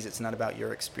expertise. It's not about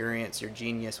your experience, your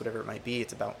genius, whatever it might be.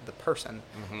 It's about the person.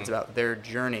 It's about their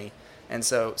journey. And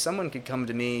so someone could come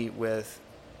to me with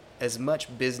as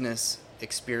much business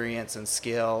experience and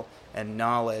skill and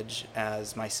knowledge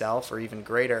as myself, or even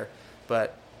greater,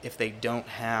 but if they don't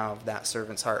have that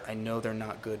servant's heart, I know they're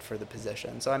not good for the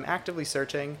position. So I'm actively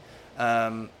searching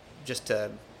just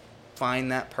to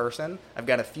find that person. I've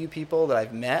got a few people that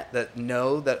I've met that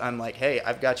know that I'm like, hey,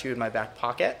 I've got you in my back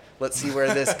pocket. Let's see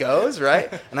where this goes, right?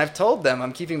 And I've told them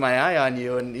I'm keeping my eye on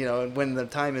you, and when the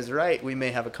time is right, we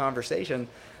may have a conversation.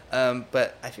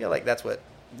 But I feel like that's what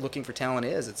looking for talent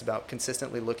is. It's about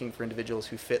consistently looking for individuals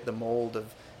who fit the mold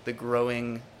of the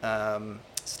growing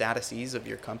statuses of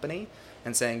your company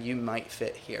and saying, you might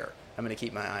fit here. I'm going to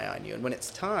keep my eye on you. And when it's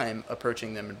time,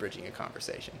 approaching them and bridging a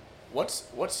conversation.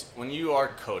 What's when you are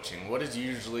coaching, what is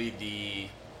usually the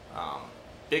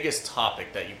biggest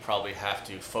topic that you probably have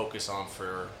to focus on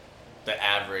for the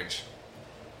average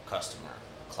customer,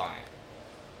 client?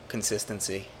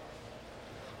 Consistency.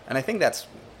 And I think that's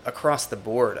across the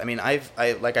board. I mean,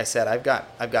 like I said, I've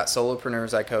got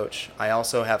solopreneurs I coach. I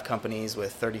also have companies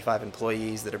with 35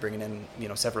 employees that are bringing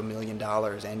in, several $1 million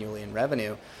annually in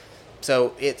revenue.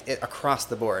 So it across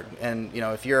the board. And,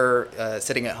 if you're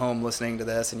sitting at home listening to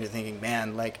this and you're thinking,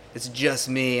 man, like it's just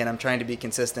me and I'm trying to be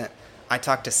consistent. I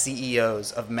talk to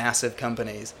CEOs of massive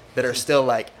companies that are still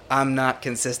like, I'm not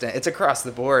consistent. It's across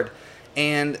the board.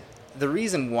 And the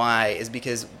reason why is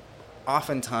because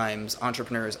oftentimes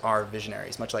entrepreneurs are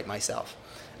visionaries, much like myself.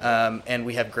 And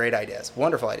we have great ideas,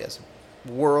 wonderful ideas,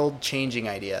 world-changing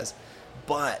ideas.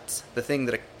 But the thing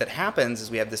that happens is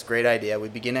we have this great idea, we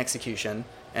begin execution,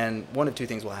 and one of two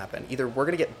things will happen. Either we're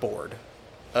going to get bored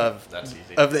of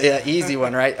the easy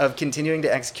one, right? Of continuing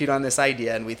to execute on this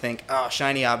idea, and we think, oh,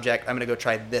 shiny object, I'm going to go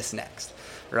try this next,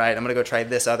 right? I'm going to go try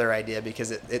this other idea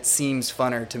because it seems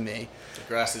funner to me. The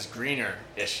grass is greener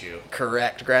issue.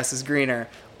 Correct. Grass is greener.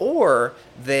 Or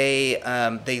they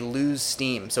lose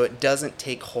steam, so it doesn't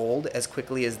take hold as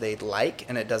quickly as they'd like,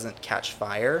 and it doesn't catch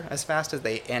fire as fast as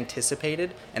they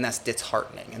anticipated, and that's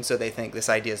disheartening. And so they think this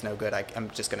idea is no good. I'm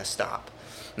just going to stop.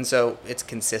 And so it's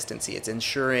consistency. It's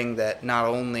ensuring that not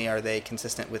only are they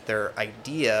consistent with their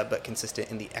idea, but consistent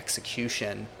in the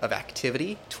execution of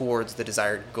activity towards the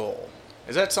desired goal.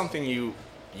 Is that something you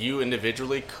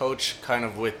individually coach, kind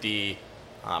of with the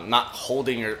not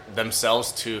holding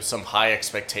themselves to some high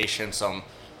expectation, some,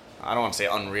 I don't want to say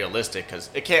unrealistic, because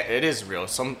it is real.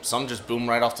 Some just boom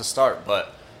right off the start,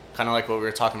 but kind of like what we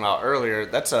were talking about earlier,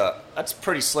 that's a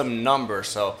pretty slim number.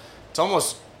 So it's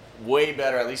almost way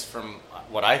better, at least from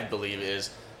what I believe, is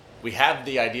we have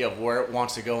the idea of where it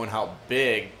wants to go and how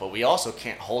big, but we also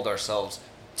can't hold ourselves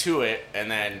to it and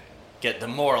then get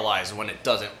demoralized when it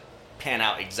doesn't pan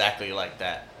out exactly like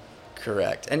that.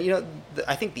 Correct. And,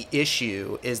 I think the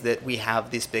issue is that we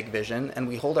have this big vision and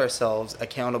we hold ourselves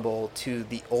accountable to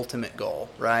the ultimate goal,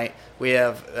 right? We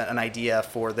have an idea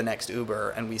for the next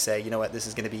Uber and we say, you know what, this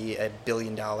is going to be $1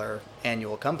 billion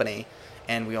annual company,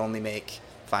 and we only make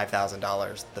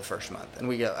 $5,000 the first month. And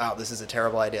we go, oh, this is a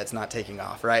terrible idea. It's not taking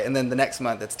off, right? And then the next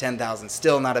month it's 10,000,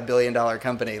 still not $1 billion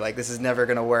company. Like, this is never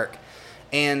going to work.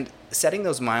 And setting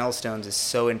those milestones is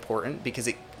so important because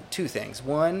two things.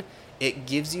 One, it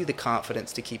gives you the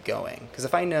confidence to keep going. Because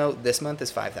if I know this month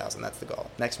is 5,000, that's the goal.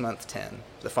 Next month, 10.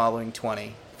 The following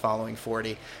 20. Following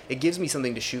 40. It gives me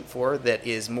something to shoot for that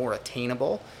is more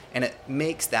attainable, and it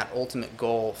makes that ultimate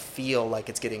goal feel like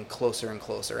it's getting closer and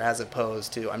closer, as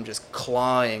opposed to I'm just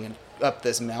clawing up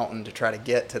this mountain to try to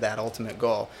get to that ultimate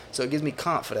goal. So it gives me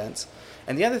confidence.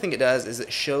 And the other thing it does is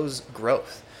it shows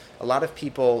growth. A lot of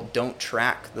people don't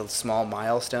track the small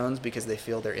milestones because they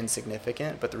feel they're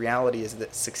insignificant, but the reality is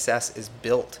that success is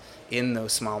built in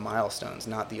those small milestones,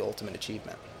 not the ultimate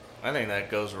achievement. I think that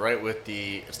goes right with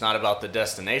it's not about the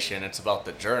destination, it's about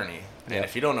the journey. And Yep.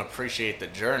 if you don't appreciate the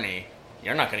journey,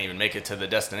 you're not going to even make it to the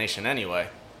destination anyway.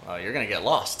 You're going to get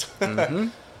lost.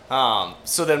 Mm-hmm.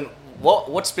 So then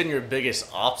what's been your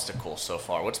biggest obstacle so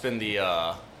far? What's been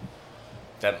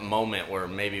that moment where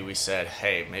maybe we said,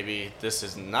 hey, maybe this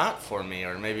is not for me,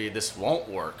 or maybe this won't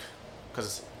work?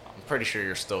 Because I'm pretty sure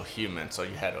you're still human, so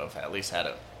you had to have at least had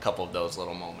a couple of those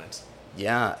little moments.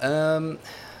 Yeah.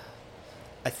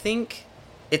 I think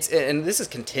And this is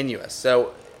continuous.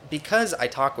 So because I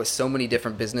talk with so many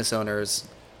different business owners,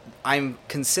 I'm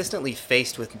consistently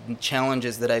faced with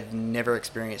challenges that I've never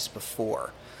experienced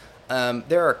before.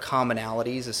 There are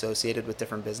commonalities associated with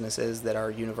different businesses that are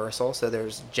universal, so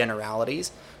there's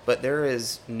generalities, but there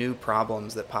is new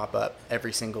problems that pop up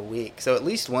every single week. So at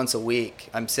least once a week,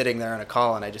 I'm sitting there on a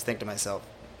call and I just think to myself,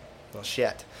 well,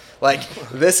 shit. Like,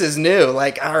 this is new.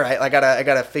 Like, all right, I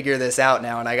gotta figure this out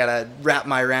now, and I gotta wrap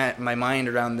my mind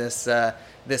around this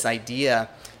idea.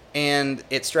 And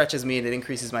it stretches me and it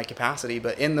increases my capacity.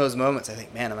 But in those moments, I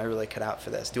think, man, am I really cut out for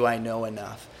this? Do I know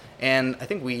enough? And I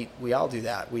think we all do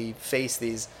that. We face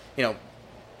these,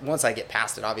 once I get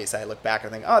past it, obviously I look back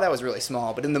and think, oh, that was really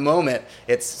small. But in the moment,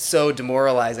 it's so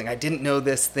demoralizing. I didn't know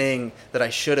this thing that I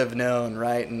should have known,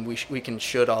 right? And we can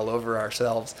should all over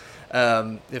ourselves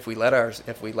if we let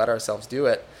ourselves do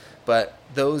it. But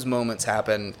those moments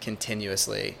happen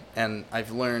continuously, and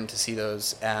I've learned to see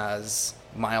those as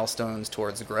milestones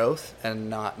towards growth and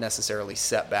not necessarily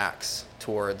setbacks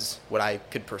towards what I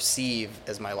could perceive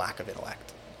as my lack of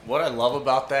intellect. What I love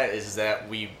about that is that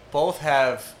we both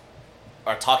are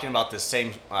talking about the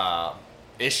same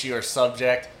issue or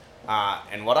subject,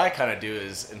 and what I kind of do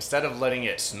is, instead of letting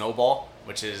it snowball,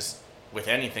 which is with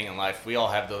anything in life, we all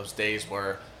have those days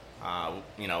where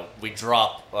we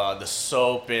drop the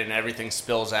soap and everything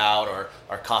spills out, or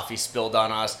our coffee spilled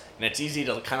on us, and it's easy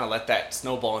to kind of let that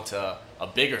snowball into a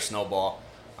bigger snowball.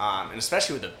 And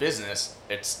especially with a business,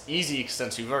 it's easy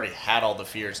since you've already had all the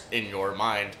fears in your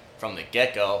mind from the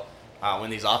get-go.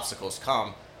 When these obstacles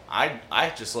come,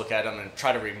 I just look at them and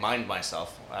try to remind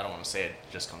myself. I don't want to say it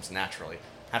just comes naturally.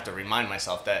 I have to remind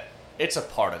myself that it's a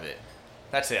part of it.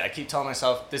 That's it. I keep telling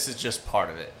myself this is just part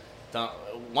of it.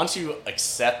 Once you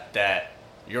accept that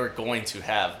you're going to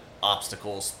have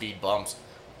obstacles, speed bumps,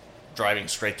 driving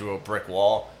straight through a brick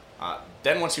wall,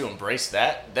 then once you embrace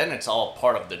that, then it's all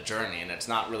part of the journey, and it's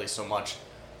not really so much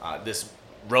this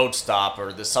road stop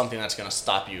or this something that's going to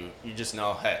stop you. You just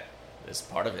know, hey, this is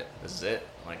part of it. This is it.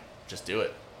 Like, just do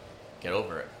it. Get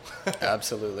over it.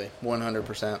 Absolutely.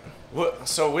 100%.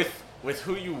 So with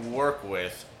who you work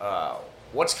with,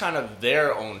 what's kind of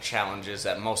their own challenges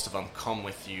that most of them come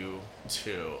with you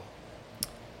to?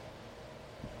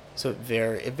 So it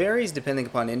varies depending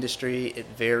upon industry. It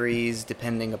varies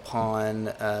depending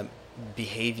upon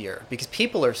behavior, because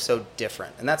people are so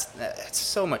different, and it's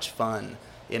so much fun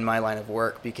in my line of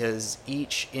work, because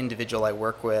each individual I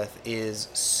work with is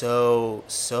so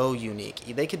unique.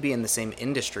 They could be in the same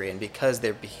industry, and because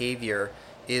their behavior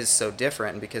is so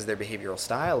different, and because their behavioral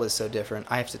style is so different,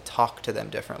 I have to talk to them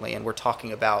differently, and we're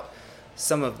talking about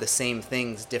some of the same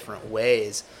things different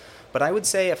ways. But I would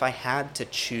say if I had to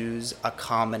choose a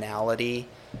commonality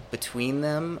between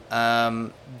them,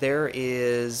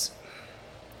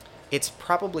 it's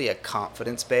probably a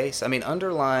confidence base. I mean,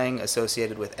 underlying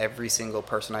associated with every single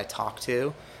person I talk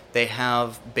to, they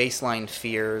have baseline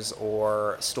fears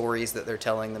or stories that they're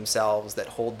telling themselves that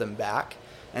hold them back.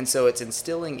 And so it's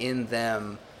instilling in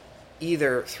them,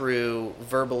 either through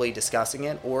verbally discussing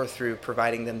it or through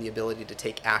providing them the ability to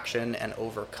take action and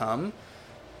overcome,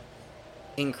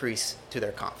 increase to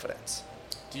their confidence.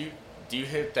 Do you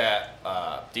hit that?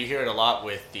 Do you hear it a lot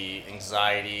with the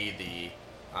anxiety, the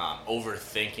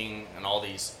overthinking, and all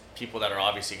these people that are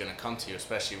obviously going to come to you,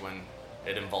 especially when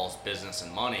it involves business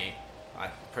and money?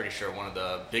 I'm pretty sure one of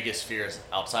the biggest fears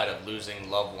outside of losing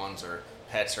loved ones or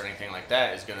pets or anything like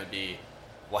that is going to be,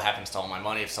 what happens to all my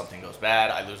money if something goes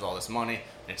bad? I lose all this money.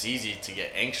 And it's easy to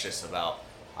get anxious about.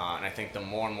 And I think the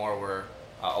more and more we're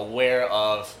aware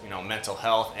of, mental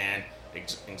health and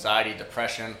anxiety,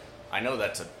 depression, I know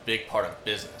that's a big part of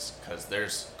business, because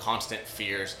there's constant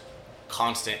fears,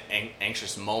 constant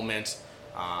anxious moments,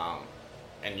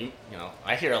 and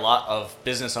I hear a lot of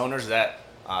business owners that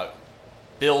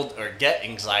build or get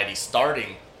anxiety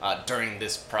starting during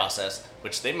this process,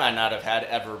 which they might not have had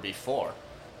ever before.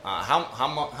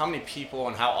 How many people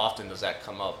and how often does that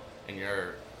come up in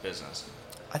your business?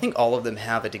 I think all of them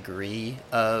have a degree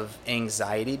of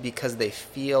anxiety because they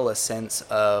feel a sense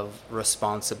of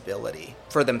responsibility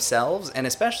for themselves, and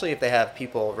especially if they have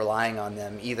people relying on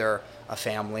them, either a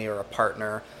family or a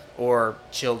partner or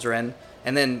children.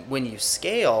 And then when you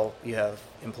scale, you have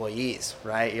employees,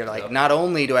 right? You're like, Not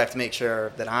only do I have to make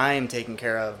sure that I'm taken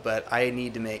care of, but I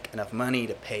need to make enough money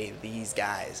to pay these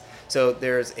guys. So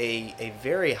there's a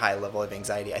very high level of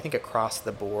anxiety, I think, across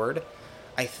the board.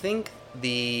 I think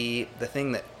the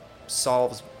thing that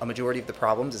solves a majority of the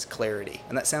problems is clarity.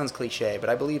 And that sounds cliche, but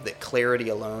I believe that clarity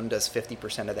alone does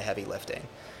 50% of the heavy lifting.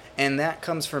 And that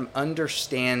comes from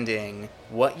understanding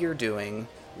what you're doing,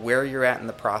 where you're at in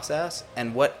the process,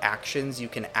 and what actions you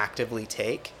can actively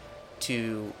take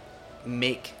to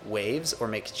make waves or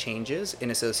make changes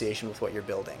in association with what you're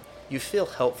building. You feel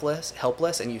helpless,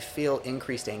 and you feel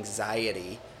increased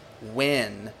anxiety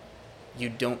when you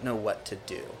don't know what to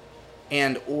do,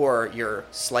 and or you're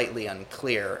slightly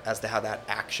unclear as to how that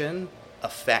action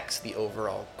affects the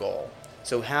overall goal.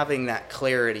 So having that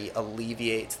clarity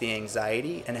alleviates the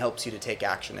anxiety and helps you to take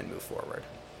action and move forward.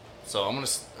 So I'm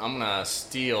gonna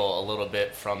steal a little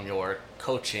bit from your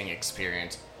coaching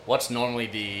experience. What's normally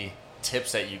the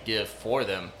tips that you give for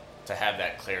them to have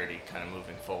that clarity kind of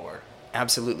moving forward?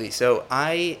 Absolutely. So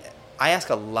I ask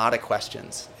a lot of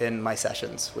questions in my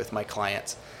sessions with my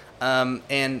clients,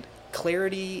 and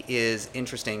clarity is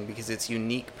interesting because it's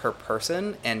unique per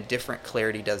person, and different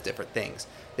clarity does different things.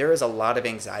 There is a lot of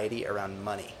anxiety around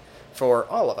money for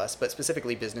all of us, but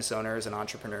specifically business owners and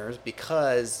entrepreneurs,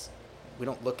 because we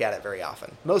don't look at it very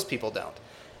often. Most people don't.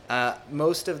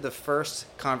 Most of the first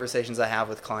conversations I have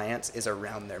with clients is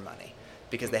around their money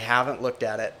because they haven't looked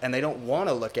at it, and they don't want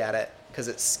to look at it because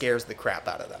it scares the crap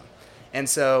out of them. And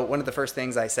so one of the first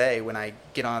things I say when I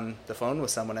get on the phone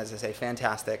with someone is I say,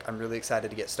 fantastic, I'm really excited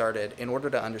to get started. In order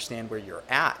to understand where you're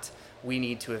at, we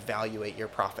need to evaluate your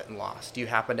profit and loss. Do you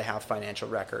happen to have financial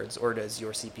records, or does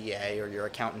your CPA or your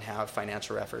accountant have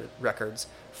financial records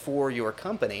for your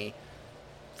company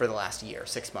for the last year,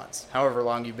 6 months, however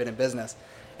long you've been in business?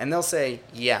 And they'll say,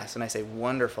 yes. And I say,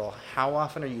 wonderful. How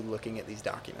often are you looking at these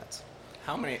documents?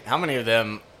 How many of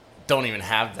them don't even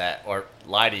have that or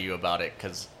lie to you about it?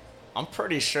 Because I'm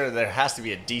pretty sure there has to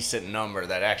be a decent number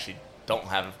that actually don't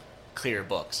have clear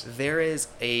books.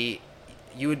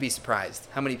 You would be surprised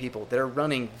how many people that are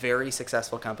running very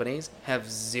successful companies have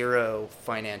zero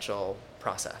financial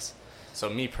process. So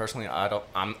me personally,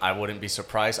 I wouldn't be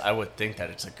surprised. I would think that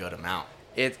it's a good amount.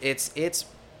 It's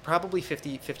probably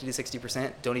 50 to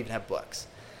 60% don't even have books.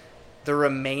 The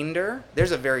remainder,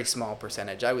 there's a very small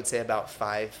percentage. I would say about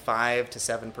 5 to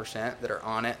 7% that are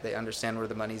on it. They understand where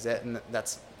the money's at, and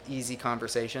that's easy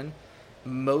conversation.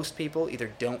 Most people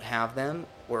either don't have them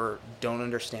or don't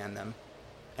understand them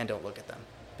and don't look at them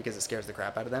because it scares the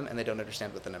crap out of them, and they don't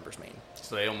understand what the numbers mean.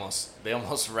 So they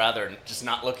almost rather just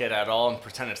not look at it at all and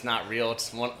pretend it's not real. It's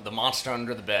the monster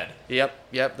under the bed. Yep.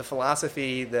 The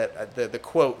philosophy that the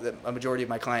quote that a majority of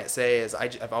my clients say is,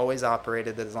 I've always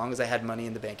operated that as long as I had money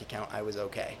in the bank account, I was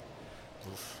okay.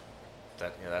 Oof.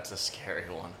 That's a scary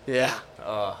one. Yeah.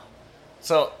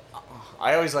 So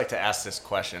I always like to ask this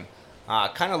question,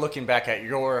 kind of looking back at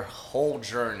your whole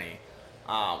journey.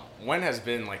 When has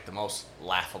been like the most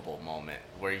laughable moment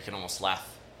where you can almost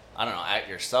laugh, I don't know, at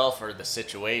yourself or the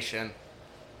situation?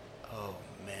 Oh,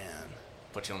 man.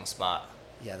 Put you on the spot.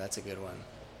 Yeah, that's a good one.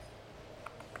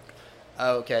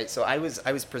 Okay, so I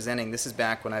was presenting, this is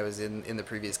back when I was in the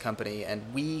previous company, and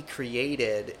we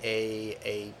created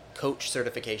a coach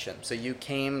certification. So you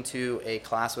came to a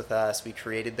class with us, we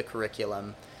created the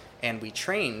curriculum, and we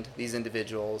trained these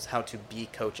individuals how to be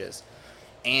coaches.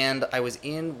 And I was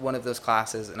in one of those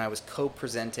classes, and I was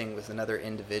co-presenting with another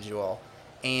individual.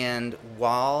 And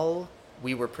while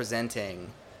we were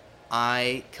presenting,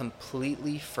 I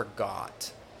completely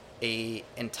forgot a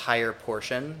entire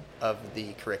portion of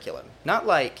the curriculum. Not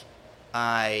like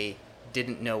I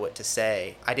didn't know what to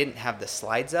say. I didn't have the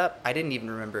slides up. I didn't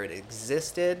even remember it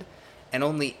existed. And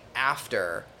only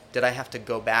after did I have to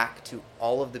go back to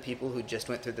all of the people who just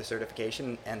went through the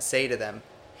certification and say to them,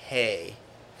 hey,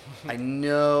 I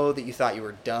know that you thought you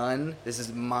were done. This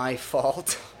is my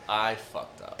fault. I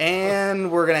fucked up.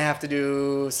 And we're going to have to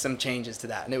do some changes to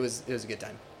that. And it was a good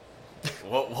time.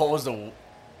 What was the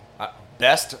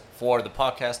best for the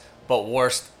podcast, but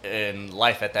worst in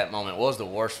life at that moment? What was the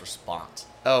worst response?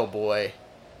 Oh, boy.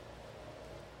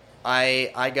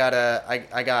 I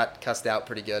got cussed out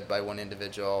pretty good by one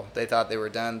individual. They thought they were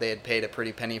done. They had paid a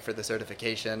pretty penny for the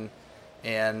certification,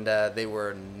 and they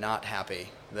were not happy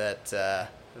that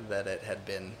it had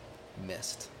been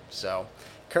missed. So,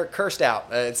 cursed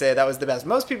out. I'd say that was the best.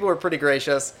 Most people were pretty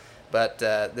gracious, but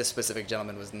this specific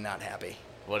gentleman was not happy.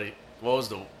 What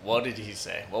did he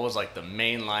say? What was like the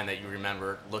main line that you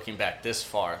remember looking back this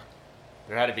far?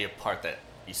 There had to be a part that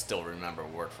you still remember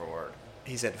word for word.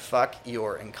 He said, fuck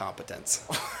your incompetence.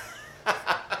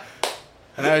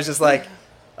 And I was just like,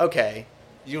 okay.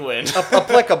 You win.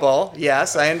 Applicable,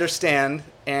 yes, I understand,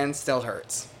 and still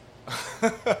hurts.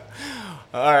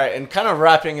 All right, and kind of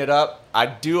wrapping it up, I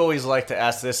do always like to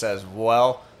ask this as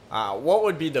well. What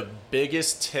would be the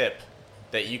biggest tip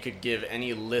that you could give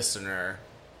any listener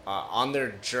on their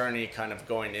journey kind of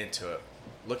going into it?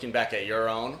 Looking back at your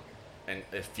own, and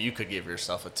if you could give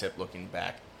yourself a tip looking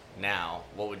back now,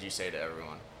 what would you say to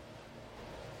everyone?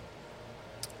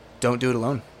 Don't do it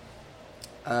alone.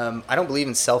 I don't believe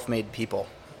in self-made people.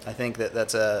 I think that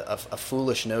that's a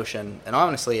foolish notion, and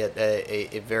honestly,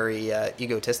 a very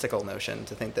egotistical notion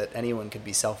to think that anyone could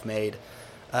be self-made.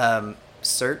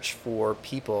 Search for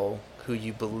people who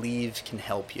you believe can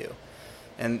help you.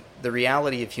 And the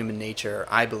reality of human nature,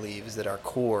 I believe, is that our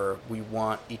core, we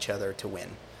want each other to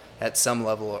win at some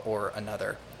level or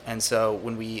another. And so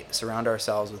when we surround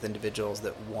ourselves with individuals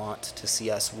that want to see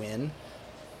us win,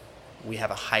 we have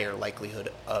a higher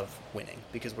likelihood of winning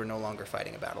because we're no longer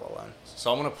fighting a battle alone.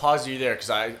 So I'm going to pause you there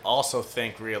because I also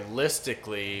think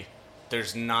realistically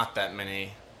there's not that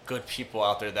many good people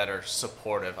out there that are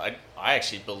supportive. I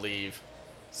actually believe,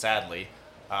 sadly,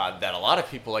 that a lot of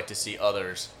people like to see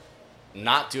others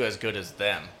not do as good as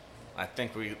them. I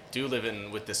think we do live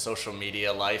in with this social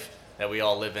media life that we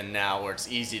all live in now where it's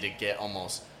easy to get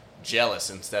almost jealous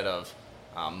instead of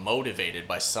motivated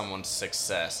by someone's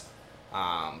success.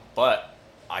 But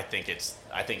I think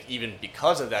even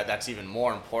because of that, that's even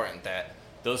more important that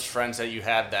those friends that you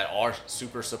have that are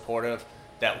super supportive,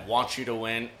 that want you to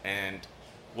win and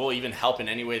will even help in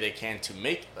any way they can to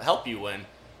help you win.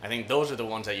 I think those are the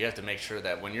ones that you have to make sure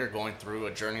that when you're going through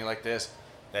a journey like this,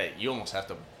 that you almost have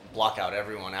to block out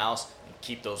everyone else and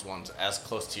keep those ones as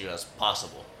close to you as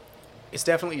possible. It's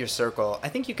definitely your circle. I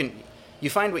think you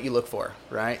find what you look for,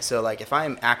 right? So like if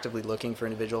I'm actively looking for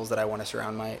individuals that I want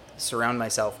to surround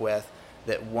myself with,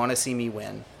 that want to see me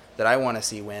win, that I want to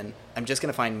see win, I'm just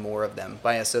going to find more of them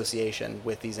by association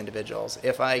with these individuals.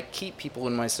 If I keep people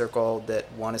in my circle that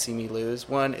want to see me lose,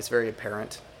 one, it's very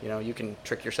apparent. You can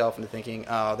trick yourself into thinking,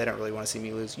 oh, they don't really want to see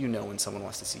me lose. You know when someone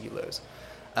wants to see you lose.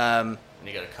 And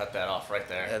you got to cut that off right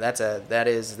there. That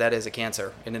is a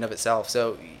cancer in and of itself.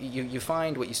 So you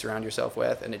find what you surround yourself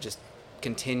with, and it just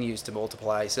continues to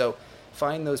multiply. So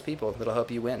find those people that'll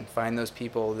help you win. Find those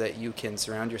people that you can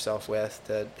surround yourself with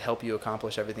to help you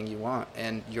accomplish everything you want,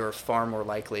 and you're far more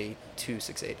likely to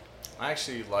succeed. I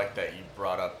actually like that you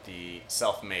brought up the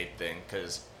self-made thing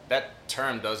because that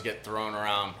term does get thrown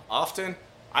around often.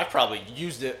 I probably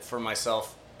used it for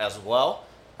myself as well,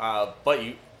 but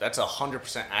that's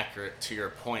 100% accurate to your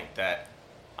point that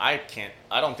I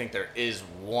don't think there is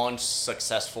one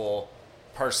successful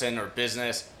person or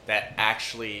business that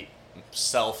actually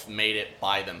self-made it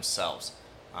by themselves.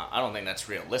 I don't think that's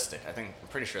realistic. I'm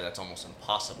pretty sure that's almost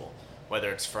impossible.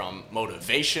 Whether it's from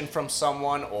motivation from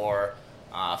someone or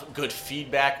good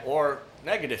feedback or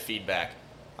negative feedback,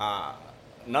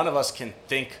 none of us can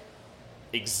think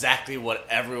exactly what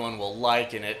everyone will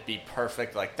like and it be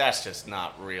perfect. Like that's just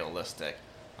not realistic.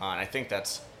 And I think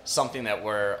that's something that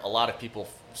where a lot of people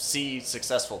see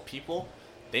successful people,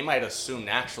 they might assume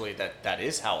naturally that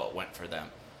is how it went for them.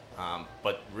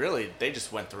 But really, they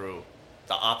just went through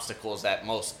the obstacles that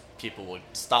most people would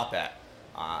stop at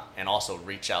and also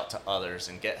reach out to others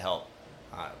and get help.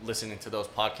 Listening to those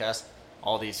podcasts,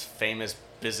 all these famous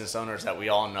business owners that we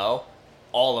all know,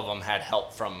 all of them had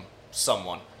help from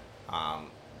someone.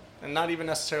 And not even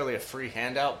necessarily a free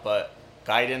handout, but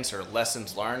guidance or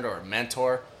lessons learned or a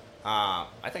mentor. I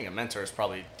think a mentor is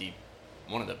probably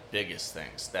one of the biggest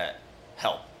things that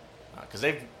help because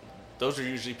those are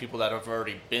usually people that have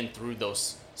already been through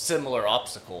those similar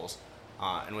obstacles,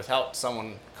 and without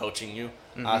someone coaching you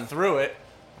through it,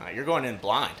 you're going in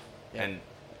blind, and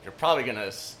you're probably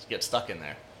gonna get stuck in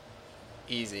there.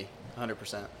 Easy,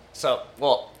 100%. So,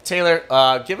 well,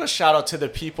 Tayler, give a shout out to the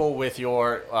people with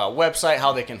your website,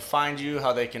 how they can find you,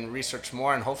 how they can research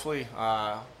more, and hopefully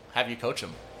have you coach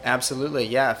them. Absolutely,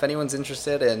 yeah. If anyone's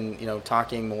interested in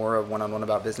talking more one-on-one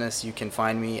about business, you can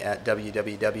find me at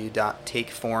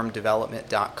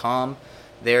www.takeformdevelopment.com.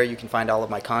 There you can find all of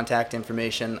my contact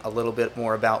information, a little bit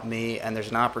more about me, and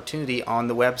there's an opportunity on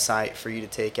the website for you to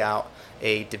take out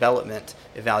a development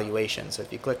evaluation. So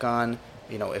if you click on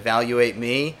evaluate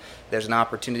me, there's an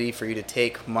opportunity for you to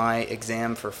take my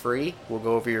exam for free. We'll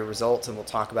go over your results and we'll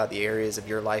talk about the areas of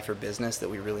your life or business that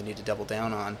we really need to double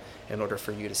down on in order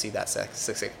for you to see that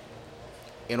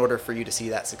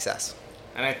success.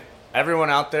 And everyone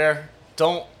out there,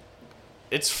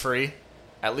 it's free.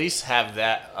 At least have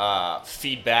that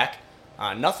feedback.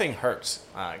 Nothing hurts.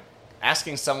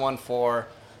 Asking someone for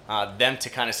them to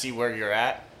kind of see where you're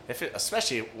at,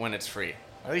 especially when it's free.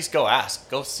 At least go ask.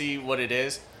 Go see what it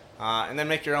is, and then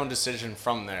make your own decision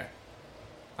from there.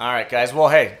 All right, guys. Well,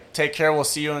 hey, take care. We'll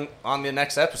see you on the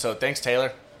next episode. Thanks,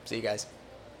 Tayler. See you guys.